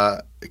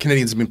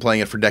 Canadians have been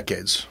playing it for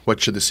decades. What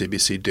should the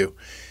CBC do?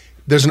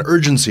 There's an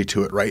urgency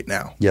to it right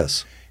now.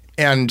 Yes.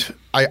 And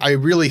I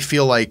really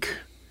feel like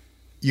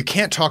you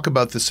can't talk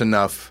about this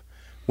enough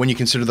when you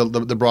consider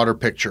the broader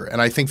picture.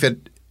 And I think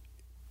that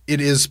it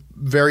is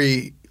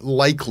very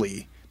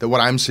likely that what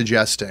I'm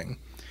suggesting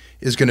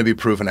is going to be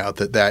proven out,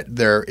 that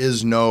there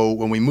is no –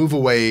 when we move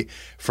away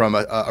from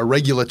a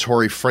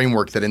regulatory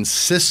framework that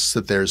insists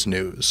that there's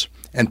news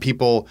and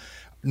people –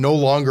 no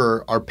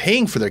longer are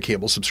paying for their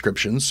cable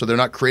subscriptions, so they're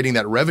not creating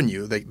that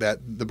revenue that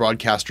the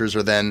broadcasters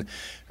are then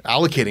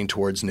allocating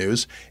towards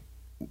news.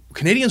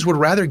 Canadians would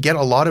rather get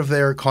a lot of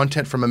their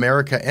content from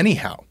America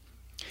anyhow.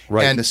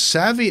 Right. And the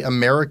savvy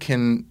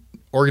American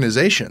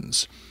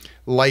organizations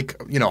like,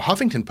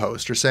 Huffington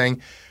Post are saying,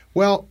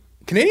 well,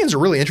 Canadians are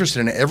really interested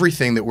in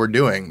everything that we're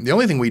doing. The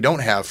only thing we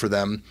don't have for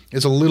them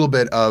is a little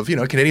bit of,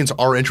 Canadians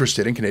are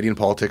interested in Canadian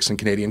politics and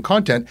Canadian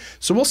content.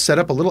 So we'll set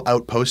up a little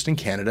outpost in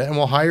Canada and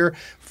we'll hire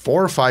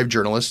 4 or 5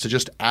 journalists to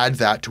just add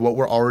that to what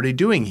we're already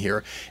doing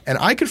here. And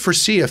I could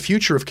foresee a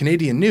future of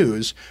Canadian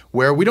news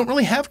where we don't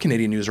really have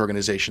Canadian news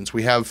organizations.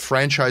 We have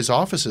franchise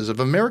offices of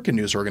American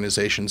news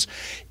organizations.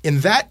 In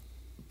that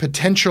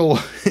potential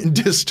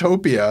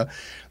dystopia,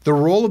 the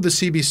role of the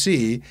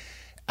CBC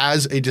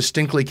as a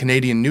distinctly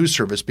Canadian news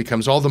service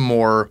becomes all the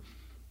more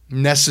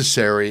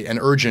necessary and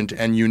urgent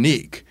and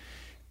unique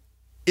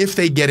if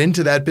they get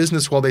into that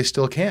business while they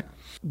still can.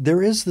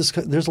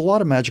 There's a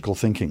lot of magical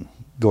thinking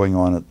going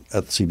on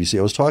at the CBC.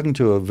 I was talking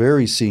to a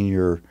very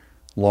senior,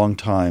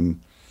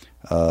 long-time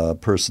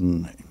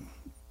person,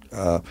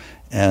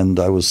 and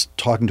I was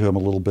talking to him a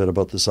little bit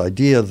about this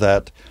idea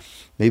that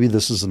maybe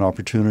this is an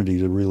opportunity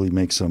to really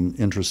make some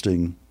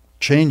interesting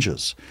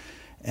changes.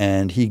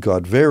 And he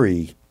got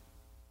very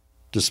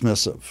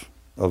dismissive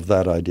of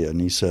that idea.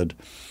 And he said,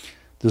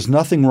 there's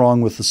nothing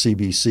wrong with the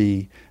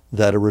CBC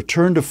that a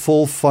return to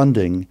full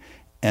funding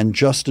and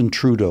Justin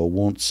Trudeau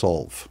won't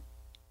solve.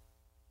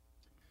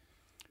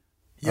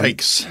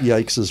 Yikes.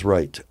 Yikes is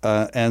right.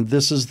 And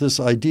this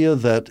idea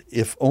that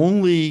if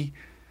only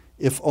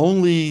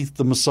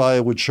the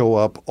Messiah would show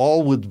up,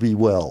 all would be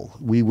well.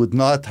 We would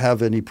not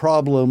have any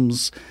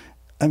problems.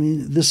 I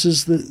mean, and the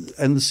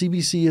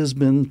CBC has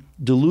been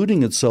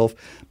deluding itself.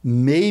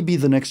 Maybe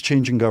the next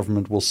change in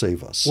government will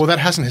save us. Well, that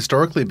hasn't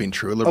historically been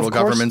true. Liberal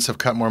governments have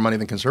cut more money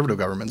than conservative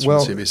governments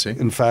from the CBC.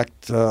 In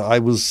fact,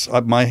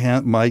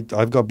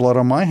 I've got blood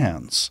on my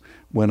hands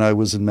when I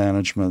was in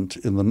management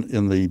in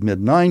the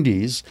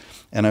mid-'90s,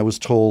 and I was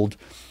told,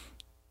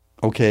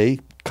 okay,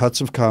 cuts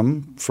have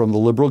come from the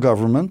Liberal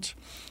government.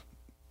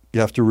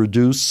 You have to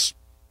reduce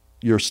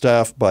your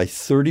staff by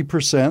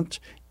 30%,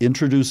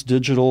 introduce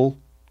digital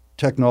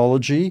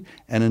technology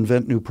and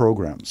invent new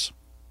programs.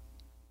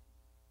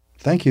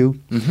 Thank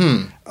you.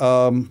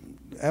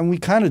 And we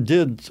kind of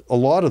did a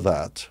lot of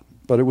that,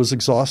 but it was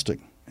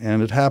exhausting.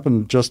 And it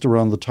happened just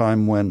around the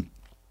time when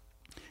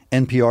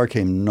NPR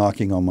came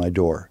knocking on my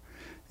door.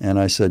 And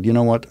I said, you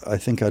know what? I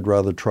think I'd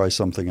rather try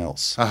something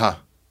else.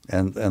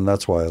 And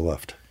that's why I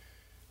left.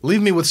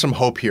 Leave me with some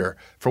hope here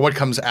for what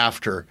comes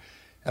after.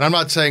 And I'm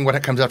not saying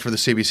what comes after for the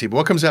CBC, but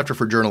what comes after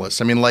for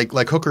journalists. I mean,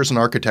 like hookers in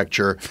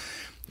architecture,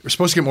 we're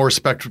supposed to get more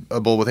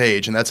respectable with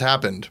age, and that's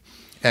happened.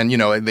 And, you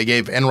know, they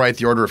gave Enright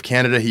the Order of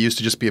Canada. He used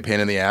to just be a pain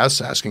in the ass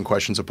asking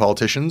questions of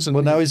politicians. And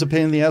well, now he's a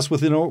pain in the ass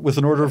with an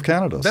Order of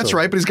Canada. That's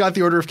right, but he's got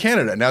the Order of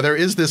Canada. Now, there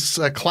is this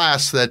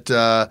class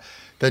that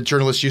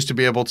journalists used to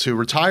be able to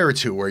retire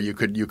to, where you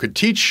could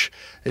teach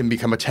and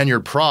become a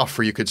tenured prof,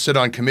 or you could sit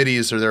on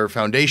committees or their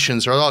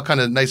foundations, or all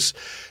kind of nice,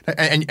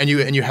 and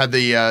you had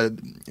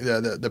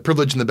the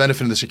privilege and the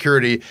benefit and the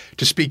security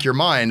to speak your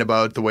mind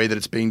about the way that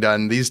it's being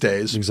done these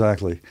days.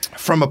 Exactly.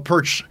 From a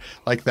perch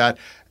like that.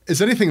 Is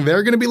anything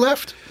there going to be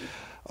left?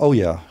 Oh,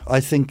 yeah.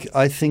 I think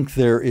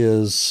there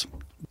is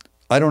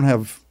 – I don't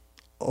have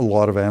a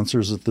lot of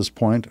answers at this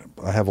point.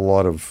 I have a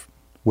lot of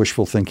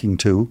wishful thinking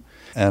too,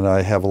 and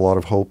I have a lot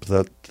of hope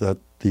that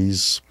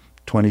these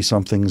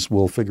 20-somethings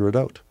will figure it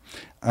out.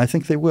 I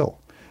think they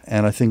will.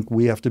 And I think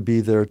we have to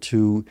be there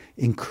to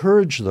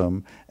encourage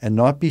them and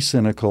not be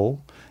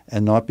cynical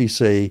and not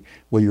say,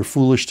 well, you're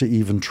foolish to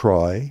even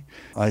try.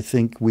 I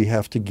think we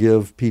have to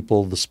give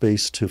people the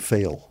space to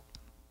fail.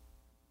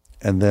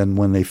 And then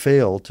when they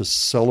fail, to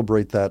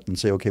celebrate that and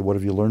say, okay, what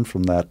have you learned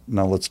from that?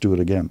 Now let's do it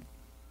again.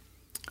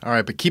 All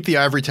right, but keep the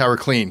ivory tower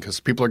clean,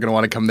 because people are going to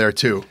want to come there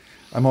too.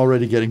 I'm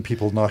already getting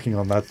people knocking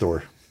on that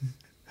door.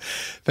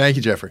 Thank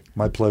you, Jeffrey.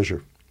 My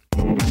pleasure.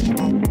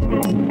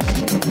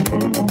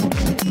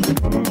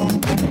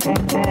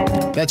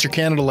 That's your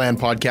Canada Land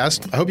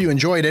podcast. I hope you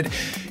enjoyed it.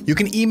 You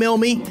can email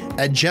me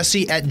at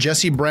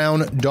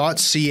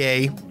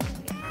jesse@jessebrown.ca.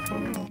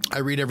 I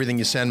read everything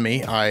you send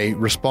me. I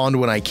respond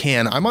when I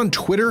can. I'm on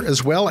Twitter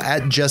as well,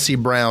 at Jesse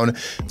Brown.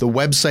 The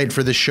website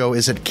for this show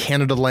is at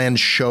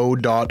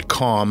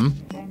CanadaLandShow.com.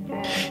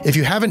 If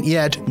you haven't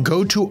yet,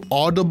 go to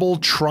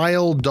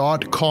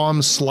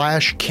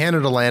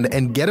audibletrial.com/CanadaLand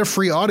and get a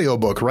free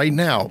audiobook right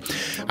now.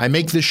 I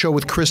make this show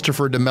with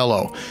Christopher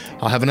DeMello.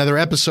 I'll have another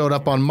episode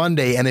up on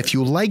Monday, and if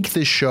you like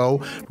this show,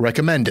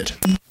 recommend it.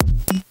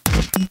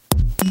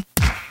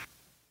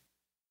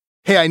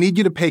 Hey, I need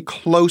you to pay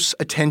close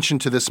attention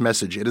to this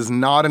message. It is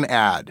not an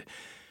ad.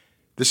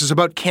 This is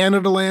about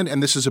Canada Land,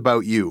 and this is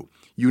about you.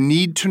 You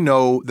need to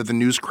know that the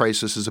news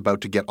crisis is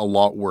about to get a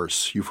lot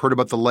worse. You've heard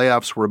about the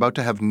layoffs. We're about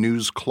to have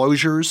news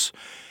closures,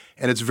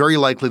 and it's very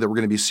likely that we're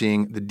going to be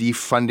seeing the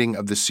defunding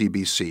of the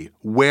CBC.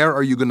 Where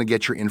are you going to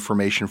get your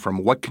information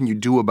from? What can you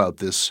do about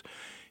this?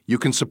 You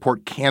can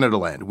support Canada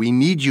Land. We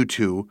need you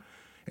to.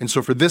 And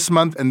so for this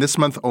month and this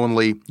month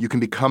only, you can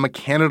become a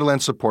Canada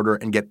Land supporter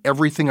and get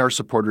everything our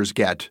supporters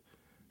get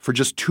for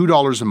just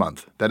 $2 a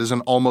month. That is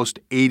an almost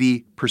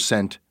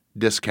 80%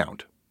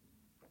 discount.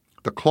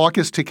 The clock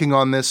is ticking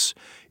on this.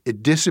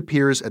 It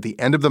disappears at the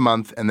end of the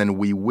month, and then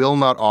we will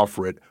not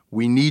offer it.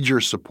 We need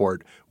your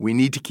support. We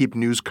need to keep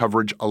news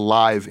coverage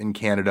alive in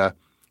Canada.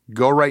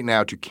 Go right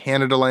now to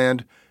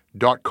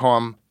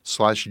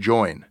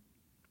CanadaLand.com/join.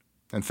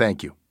 And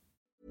thank you.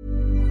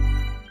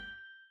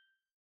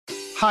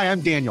 Hi, I'm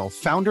Daniel,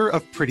 founder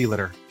of Pretty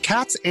Litter.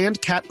 Cats and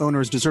cat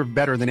owners deserve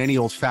better than any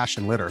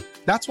old-fashioned litter.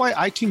 That's why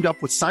I teamed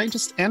up with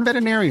scientists and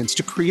veterinarians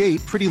to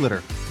create Pretty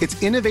Litter.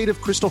 Its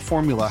innovative crystal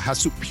formula has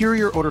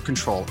superior odor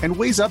control and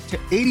weighs up to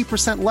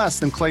 80% less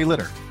than clay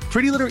litter.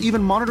 Pretty Litter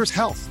even monitors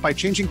health by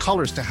changing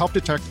colors to help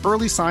detect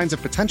early signs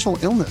of potential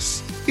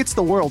illness. It's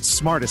the world's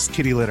smartest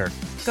kitty litter.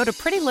 Go to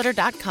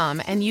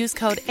prettylitter.com and use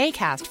code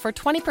ACAST for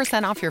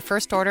 20% off your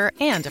first order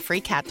and a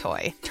free cat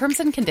toy. Terms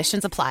and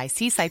conditions apply.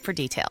 See site for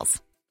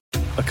details.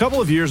 A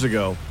couple of years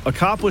ago, a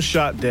cop was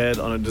shot dead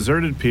on a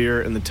deserted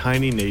pier in the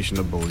tiny nation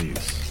of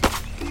Belize.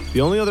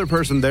 The only other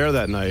person there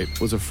that night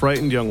was a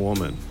frightened young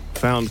woman,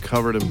 found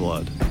covered in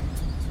blood.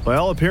 By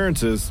all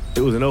appearances,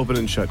 it was an open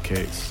and shut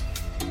case.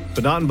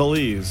 But not in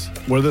Belize,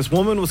 where this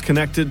woman was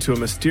connected to a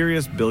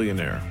mysterious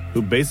billionaire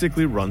who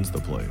basically runs the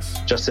place.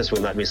 Justice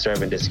will not be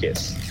served in this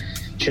case.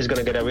 She's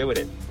going to get away with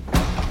it.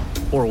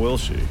 Or will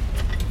she?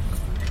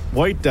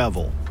 White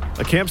Devil,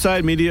 a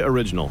Campside Media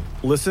original.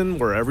 Listen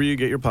wherever you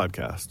get your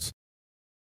podcasts.